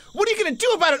 Yeah? What are you going to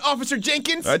do about it, Officer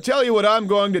Jenkins? I tell you what I'm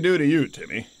going to do to you,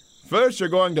 Timmy. First, you're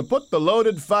going to put the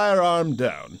loaded firearm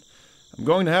down. I'm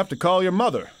going to have to call your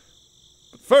mother.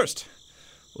 But first,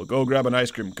 we'll go grab an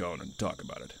ice cream cone and talk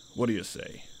about it. What do you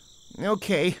say?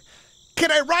 Okay.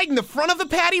 Can I ride in the front of the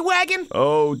paddy wagon?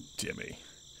 Oh, Timmy.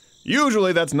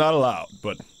 Usually that's not allowed,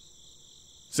 but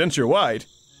since you're white...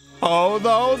 Oh,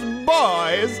 those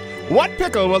boys! What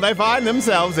pickle will they find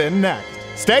themselves in next?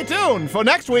 Stay tuned for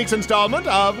next week's installment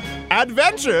of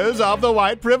Adventures of the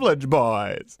White Privilege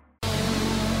Boys.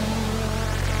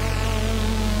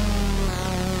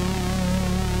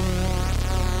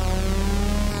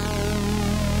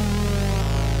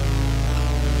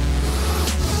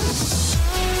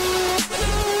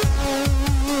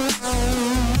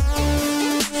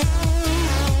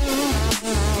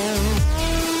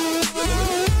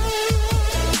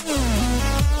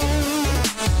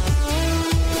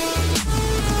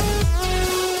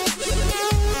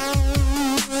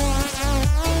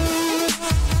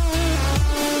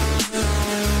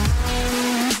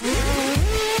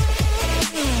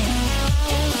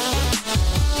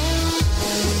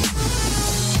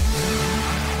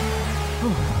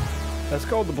 That's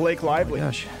called the Blake Lively. Oh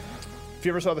gosh. If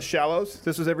you ever saw The Shallows,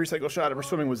 this was every single shot of her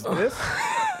swimming was this.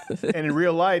 And in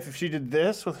real life, if she did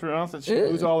this with her mouth, she'd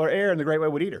lose all her air and the great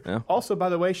white would eat her. Yeah. Also, by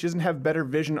the way, she doesn't have better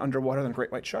vision underwater than a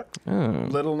great white shark. Oh.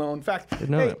 Little known fact.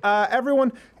 Didn't know Hey,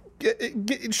 everyone,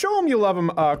 show them you love them.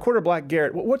 Quarter Black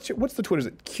Garrett. What's the Twitter? Is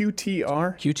it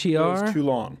QTR? QTR? It's too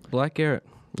long. Black Garrett.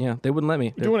 Yeah, they wouldn't let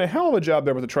me. You're doing a hell of a job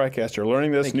there with the TriCaster,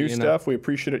 learning this Thank new you, stuff. We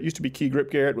appreciate it. Used to be Key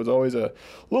Grip Garrett, was always a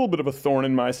little bit of a thorn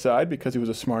in my side because he was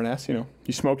a smartass. You know,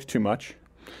 he smoked too much.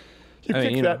 You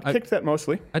kicked that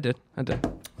mostly. I did.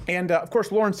 And, of course,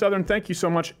 Lauren Southern, thank you so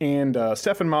much. And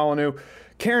Stefan Molyneux,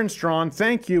 Karen Straughan,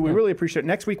 thank you. We really appreciate it.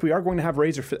 Next week, we are going to have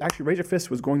Razor Fist. Actually, Razor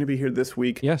Fist was going to be here this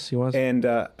week. Yes, he was. And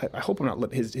I hope I'm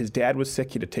not... His dad was sick.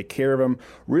 He had to take care of him.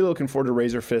 Really looking forward to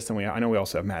Razor Fist. And I know we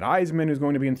also have Matt Eisman, who's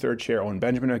going to be in third chair. Owen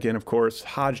Benjamin again, of course.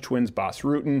 Hodge Twins, Boss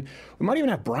Rutan. We might even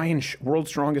have Brian, World's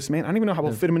Strongest Man. I don't even know how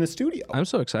we'll fit him in the studio. I'm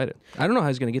so excited. I don't know how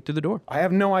he's going to get through the door. I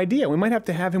have no idea. We might have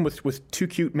to have him with Too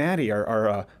Cute Maddie,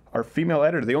 our female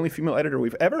editor, the only female editor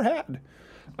we've ever had.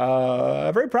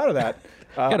 Very proud of that.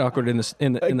 Get awkward in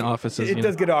the offices. It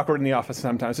does get awkward in the office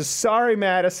sometimes. So sorry,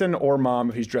 Madison or Mom,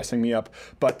 if he's dressing me up.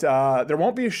 But there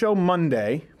won't be a show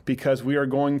Monday because we are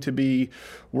going to be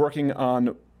working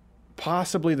on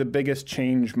possibly the biggest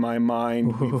Change My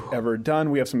Mind we've ever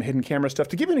done. We have some hidden camera stuff.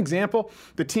 To give you an example,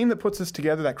 the team that puts this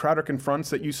together, that Crowder Confronts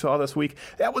that you saw this week,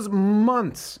 that was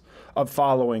months of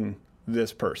following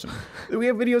this person. We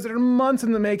have videos that are months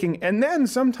in the making, and then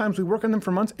sometimes we work on them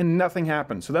for months and nothing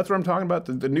happens. So that's what I'm talking about,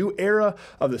 the new era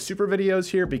of the super videos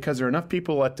here, because there are enough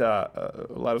people at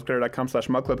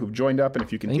loudasclear.com/mugclub who've joined up, and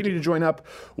if you continue to join up,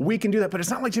 we can do that. But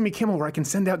it's not like Jimmy Kimmel where I can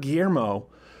send out Guillermo.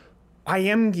 I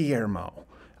am Guillermo.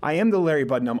 I am the Larry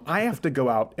Budnum. I have to go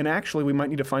out, and actually, we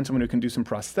might need to find someone who can do some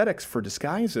prosthetics for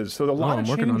disguises. So a lot of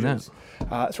working changes. on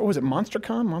that. So what was it,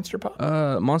 MonsterCon? Monsterpop?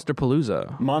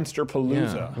 Monsterpalooza.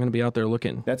 Monsterpalooza. Yeah, I'm going to be out there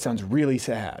looking. That sounds really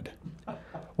sad.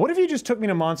 What if you just took me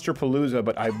to Monsterpalooza,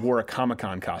 but I wore a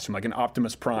Comic-Con costume, like an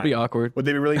Optimus Prime? It'd be awkward. Would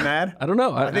they be really mad? I don't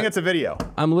know. I think it's a video.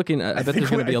 I'm looking. I bet there's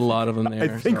going to be a lot of them there. I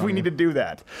think we need to do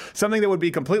that. Something that would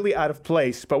be completely out of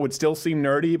place, but would still seem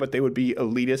nerdy, but they would be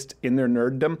elitist in their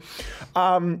nerddom.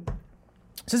 So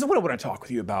this is what I want to talk with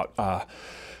you about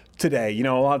today. You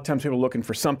know, a lot of times people are looking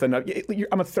for something. I'm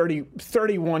a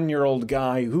 31-year-old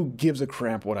guy. Who gives a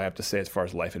crap what I have to say as far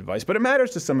as life advice? But it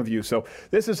matters to some of you. So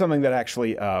this is something that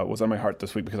actually was on my heart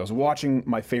this week because I was watching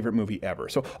my favorite movie ever.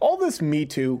 So all this Me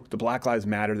Too, the Black Lives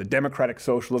Matter, the democratic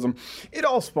socialism, it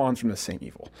all spawns from the same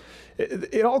evil.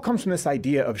 It all comes from this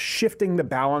idea of shifting the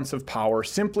balance of power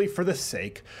simply for the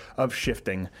sake of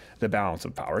shifting the balance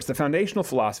of power. It's the foundational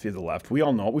philosophy of the left. We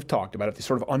all know it. We've talked about it, the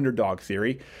sort of underdog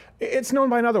theory. It's known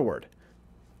by another word,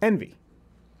 envy.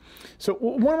 So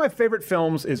one of my favorite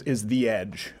films is The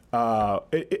Edge.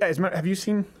 Have you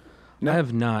seen I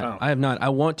have not. Oh. I have not. I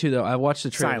want to, though. I watched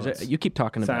the trailer. Silence. You keep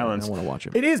talking about Silence. it. I want to watch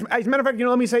it. It is, as a matter of fact,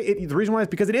 let me say, the reason why is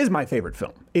because it is my favorite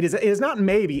film. It is not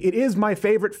maybe, it is my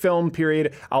favorite film,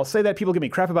 period. I'll say that, people give me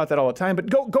crap about that all the time, but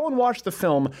go and watch the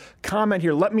film, comment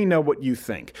here, let me know what you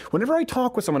think. Whenever I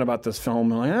talk with someone about this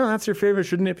film, I'm like, oh, that's your favorite,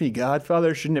 shouldn't it be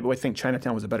Godfather, shouldn't it? But I think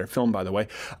Chinatown was a better film, by the way.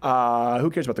 Who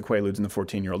cares about the Quaaludes and the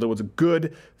 14-year-old? It was a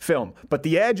good film. But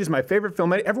The Edge is my favorite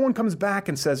film. Everyone comes back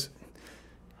and says,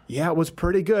 yeah, it was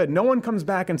pretty good. No one comes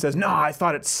back and says, no, I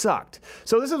thought it sucked.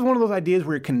 So this is one of those ideas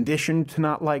where you're conditioned to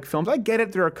not like films. I get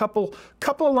it. There are a couple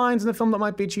of lines in the film that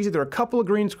might be cheesy. There are a couple of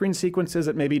green screen sequences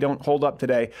that maybe don't hold up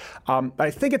today. But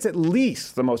I think it's at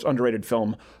least the most underrated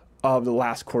film of the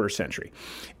last quarter century.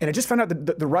 And I just found out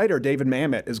that the writer, David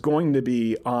Mamet, is going to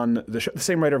be on the show, the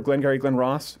same writer of Glengarry Glen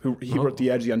Ross, who he wrote The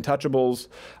Edge, The Untouchables.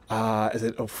 Is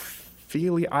it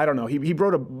Ophelia? I don't know. He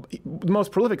wrote the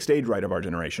most prolific stage writer of our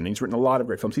generation. He's written a lot of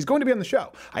great films. He's going to be on the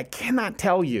show. I cannot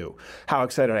tell you how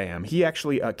excited I am. He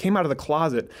actually came out of the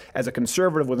closet as a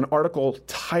conservative with an article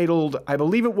titled, I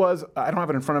believe it was, I don't have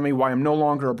it in front of me, Why I'm No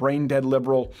Longer a Brain-Dead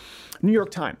Liberal. New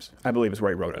York Times, I believe, is where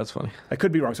he wrote it. That's funny. I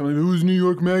could be wrong. Someone, it was New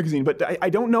York Magazine, but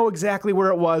I don't know exactly where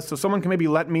it was, so someone can maybe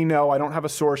let me know. I don't have a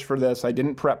source for this. I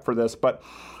didn't prep for this, but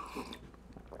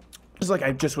it's like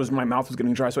my mouth was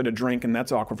getting dry, so I had to drink, and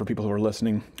that's awkward for people who are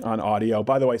listening on audio.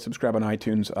 By the way, subscribe on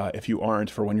iTunes if you aren't,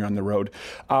 for when you're on the road.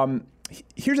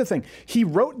 Here's the thing. He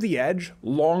wrote The Edge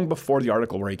long before the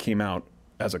article where he came out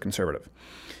as a conservative.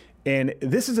 And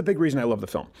this is a big reason I love the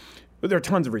film. There are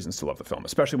tons of reasons to love the film,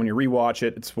 especially when you rewatch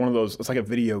it. It's one of those, it's like a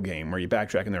video game where you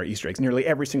backtrack and there are Easter eggs. Nearly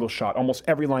every single shot, almost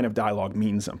every line of dialogue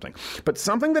means something. But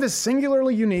something that is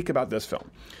singularly unique about this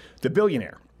film, the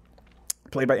billionaire,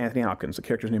 played by Anthony Hopkins, the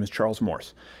character's name is Charles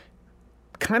Morse.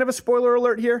 Kind of a spoiler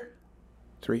alert here.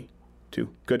 3,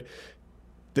 2, good.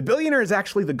 The billionaire is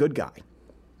actually the good guy.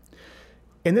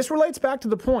 And this relates back to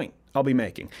the point I'll be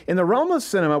making. In the realm of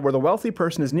cinema where the wealthy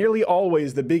person is nearly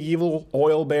always the big evil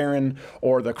oil baron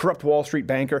or the corrupt Wall Street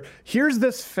banker, here's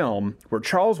this film where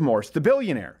Charles Morse, the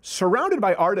billionaire, surrounded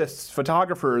by artists,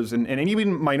 photographers, and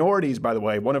even minorities, by the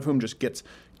way, one of whom just gets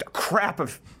the crap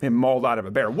of him mauled out of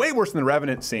a bear, way worse than the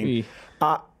Revenant scene.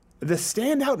 The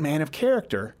standout man of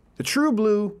character, the true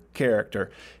blue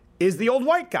character, is the old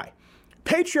white guy.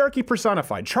 Patriarchy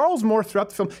personified. Charles Morse, throughout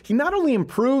the film, he not only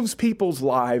improves people's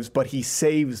lives, but he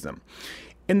saves them.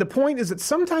 And the point is that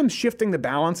sometimes shifting the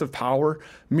balance of power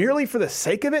merely for the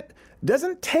sake of it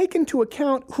doesn't take into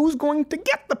account who's going to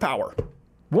get the power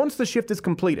once the shift is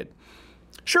completed.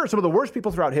 Sure, some of the worst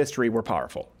people throughout history were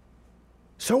powerful.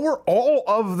 So were all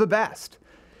of the best.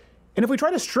 And if we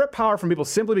try to strip power from people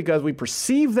simply because we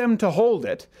perceive them to hold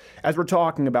it, as we're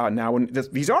talking about now in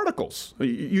these articles,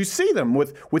 you see them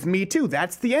with Me Too.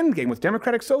 That's the end game with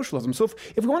democratic socialism. So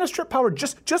if we want to strip power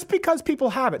just because people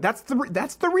have it, that's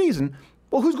the reason,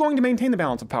 well, who's going to maintain the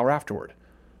balance of power afterward?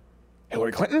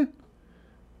 Hillary Clinton?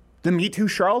 The Me Too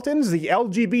charlatans? The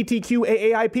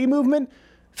LGBTQ AAIP movement?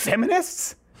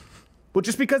 Feminists? Well,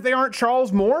 just because they aren't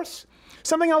Charles Morse?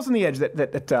 Something else on The Edge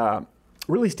that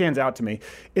really stands out to me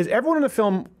is everyone in the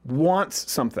film wants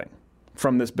something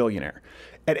from this billionaire.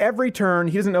 At every turn,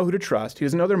 he doesn't know who to trust. He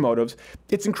doesn't know their motives.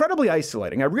 It's incredibly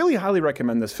isolating. I really highly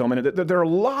recommend this film. And there are a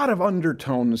lot of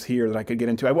undertones here that I could get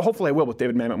into. Hopefully I will with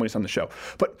David Mamet when he's on the show.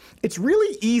 But it's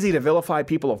really easy to vilify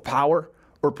people of power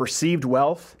or perceived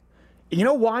wealth. You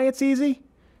know why it's easy?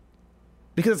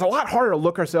 Because it's a lot harder to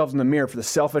look ourselves in the mirror for the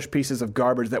selfish pieces of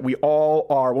garbage that we all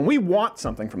are when we want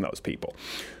something from those people.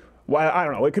 Well, I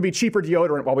don't know, it could be cheaper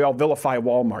deodorant while we all vilify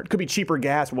Walmart. It could be cheaper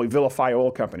gas while we vilify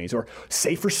oil companies, or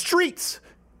safer streets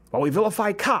while we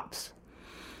vilify cops.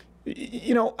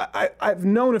 You know, I've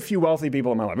known a few wealthy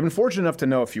people in my life. I've been fortunate enough to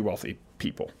know a few wealthy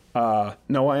people.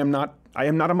 No, I am not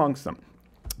amongst them.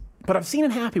 But I've seen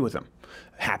it happen with them.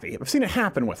 I've seen it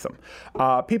happen with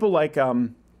them. People like, I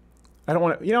don't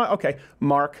want to, okay,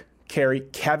 Mark, Carrie,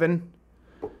 Kevin,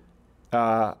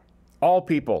 all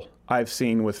people I've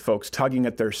seen with folks tugging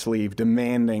at their sleeve,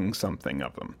 demanding something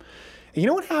of them. And you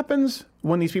know what happens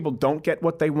when these people don't get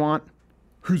what they want?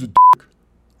 Who's a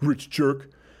rich jerk?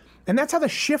 And that's how the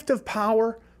shift of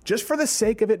power, just for the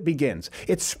sake of it, begins.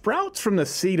 It sprouts from the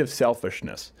seed of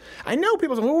selfishness. I know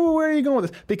people say, oh, where are you going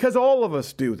with this? Because all of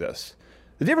us do this.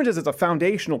 The difference is it's a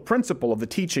foundational principle of the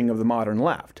teaching of the modern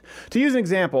left. To use an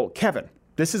example, Kevin.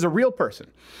 This is a real person,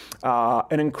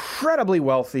 an incredibly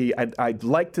wealthy,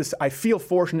 I feel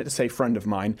fortunate to say friend of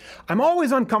mine. I'm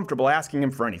always uncomfortable asking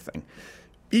him for anything,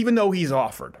 even though he's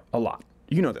offered a lot.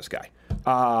 You know this guy.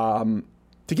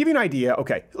 To give you an idea,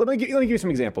 okay, let me give you some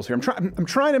examples here. I'm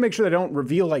trying to make sure they don't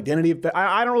reveal identity, but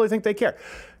I don't really think they care.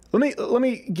 Let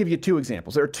me give you 2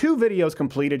 examples. There are 2 videos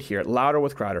completed here at Louder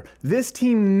with Crowder. This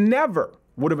team never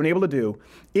would have been able to do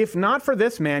if not for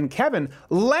this man, Kevin,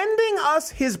 lending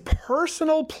us his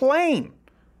personal plane.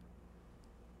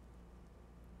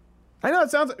 I know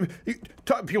it sounds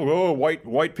people, oh,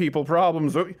 white people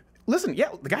problems. Listen, yeah,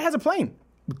 the guy has a plane.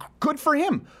 Good for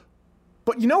him.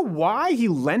 But you know why he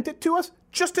lent it to us?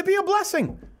 Just to be a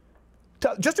blessing.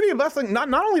 Just to be a blessing,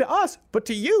 not only to us, but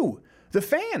to you, the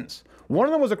fans. One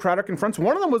of them was a Crowder Confronts.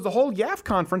 One of them was the whole YAF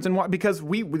conference, and because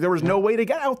there was no way to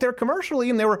get out there commercially,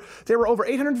 and there were over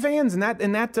 800 fans in that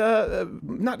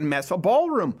not mess, a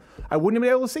ballroom. I wouldn't have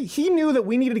been able to see. He knew that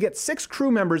we needed to get 6 crew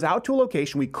members out to a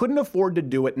location. We couldn't afford to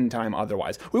do it in time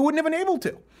otherwise. We wouldn't have been able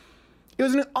to. It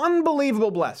was an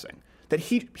unbelievable blessing that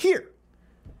here.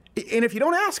 And if you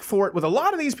don't ask for it with a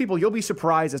lot of these people, you'll be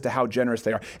surprised as to how generous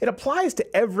they are. It applies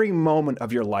to every moment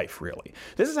of your life, really.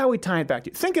 This is how we tie it back to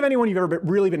you. Think of anyone you've ever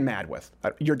really been mad with.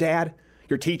 Your dad,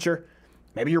 your teacher,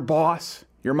 maybe your boss,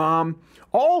 your mom.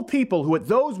 All people who at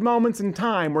those moments in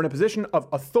time were in a position of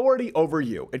authority over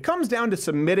you. It comes down to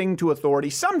submitting to authority,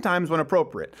 sometimes when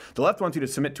appropriate. The left wants you to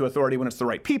submit to authority when it's the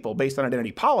right people, based on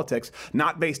identity politics,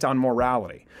 not based on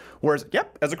morality. Whereas,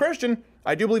 yep, as a Christian,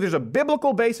 I do believe there's a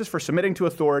biblical basis for submitting to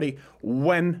authority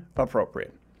when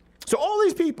appropriate. So all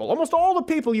these people, almost all the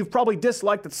people you've probably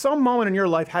disliked at some moment in your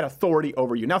life had authority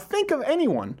over you. Now think of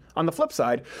anyone on the flip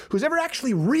side who's ever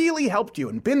actually really helped you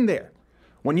and been there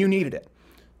when you needed it.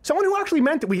 Someone who actually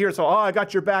meant it. We hear, so, oh, I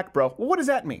got your back, bro. Well, what does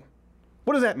that mean?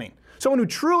 What does that mean? Someone who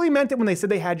truly meant it when they said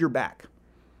they had your back.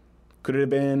 Could it have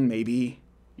been maybe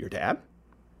your dad?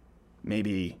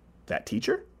 Maybe that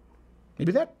teacher?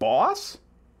 Maybe that boss?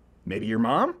 Maybe your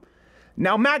mom?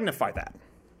 Now magnify that.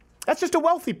 That's just a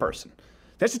wealthy person.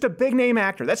 That's just a big name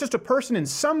actor. That's just a person in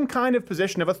some kind of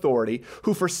position of authority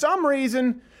who for some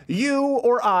reason you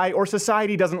or I or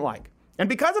society doesn't like. And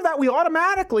because of that, we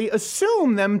automatically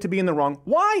assume them to be in the wrong.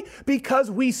 Why? Because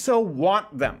we so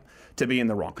want them to be in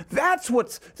the wrong. That's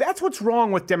what's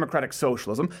wrong with democratic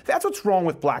socialism. That's what's wrong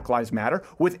with Black Lives Matter,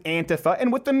 with Antifa,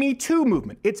 and with the Me Too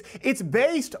movement. It's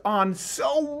based on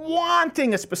so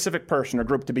wanting a specific person or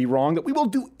group to be wrong that we will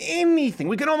do anything.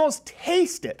 We can almost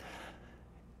taste it.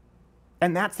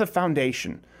 And that's the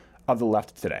foundation of the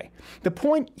left today. The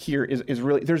point here is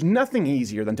really, there's nothing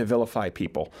easier than to vilify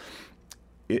people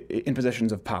in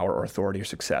positions of power or authority or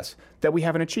success that we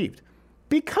haven't achieved.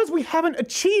 Because we haven't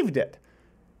achieved it.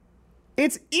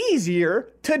 It's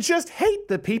easier to just hate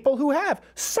the people who have.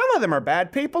 Some of them are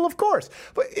bad people, of course.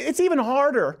 But it's even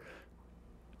harder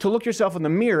to look yourself in the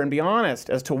mirror and be honest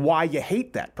as to why you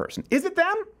hate that person. Is it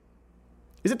them?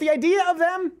 Is it the idea of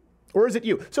them? Or is it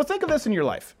you? So think of this in your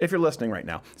life, if you're listening right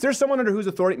now. Is there someone under whose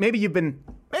authority, maybe you've been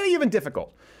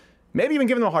difficult. Maybe you've been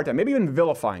giving them a hard time. Maybe you've been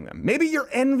vilifying them. Maybe you're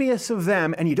envious of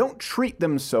them and you don't treat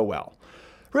them so well.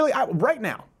 Really, right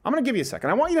now, I'm going to give you a second.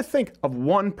 I want you to think of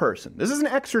one person. This is an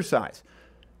exercise.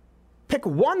 Pick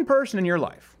one person in your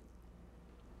life.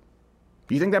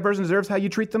 Do you think that person deserves how you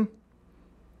treat them?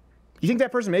 You think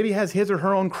that person maybe has his or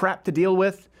her own crap to deal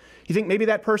with? You think maybe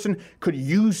that person could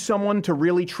use someone to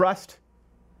really trust?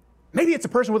 Maybe it's a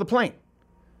person with a plane.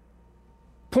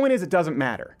 Point is, it doesn't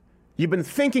matter. You've been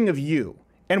thinking of you,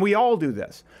 and we all do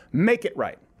this. Make it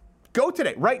right. Go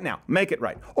today, right now, make it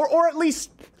right. Or at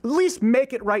least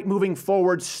make it right moving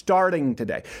forward, starting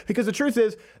today. Because the truth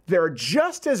is, there are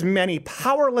just as many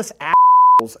powerless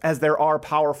assholes as there are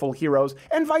powerful heroes,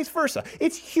 and vice versa.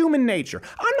 It's human nature.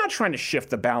 I'm not trying to shift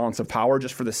the balance of power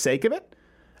just for the sake of it.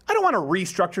 I don't want to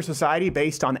restructure society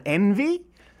based on envy.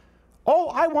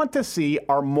 All I want to see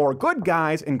are more good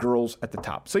guys and girls at the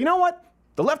top. So you know what?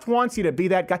 The left wants you to be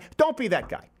that guy. Don't be that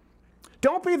guy.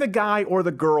 Don't be the guy or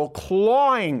the girl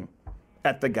clawing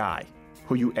at the guy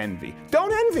who you envy.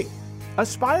 Don't envy.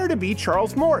 Aspire to be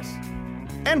Charles Morris.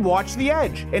 And watch The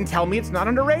Edge and tell me it's not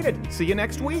underrated. See you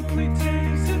next week.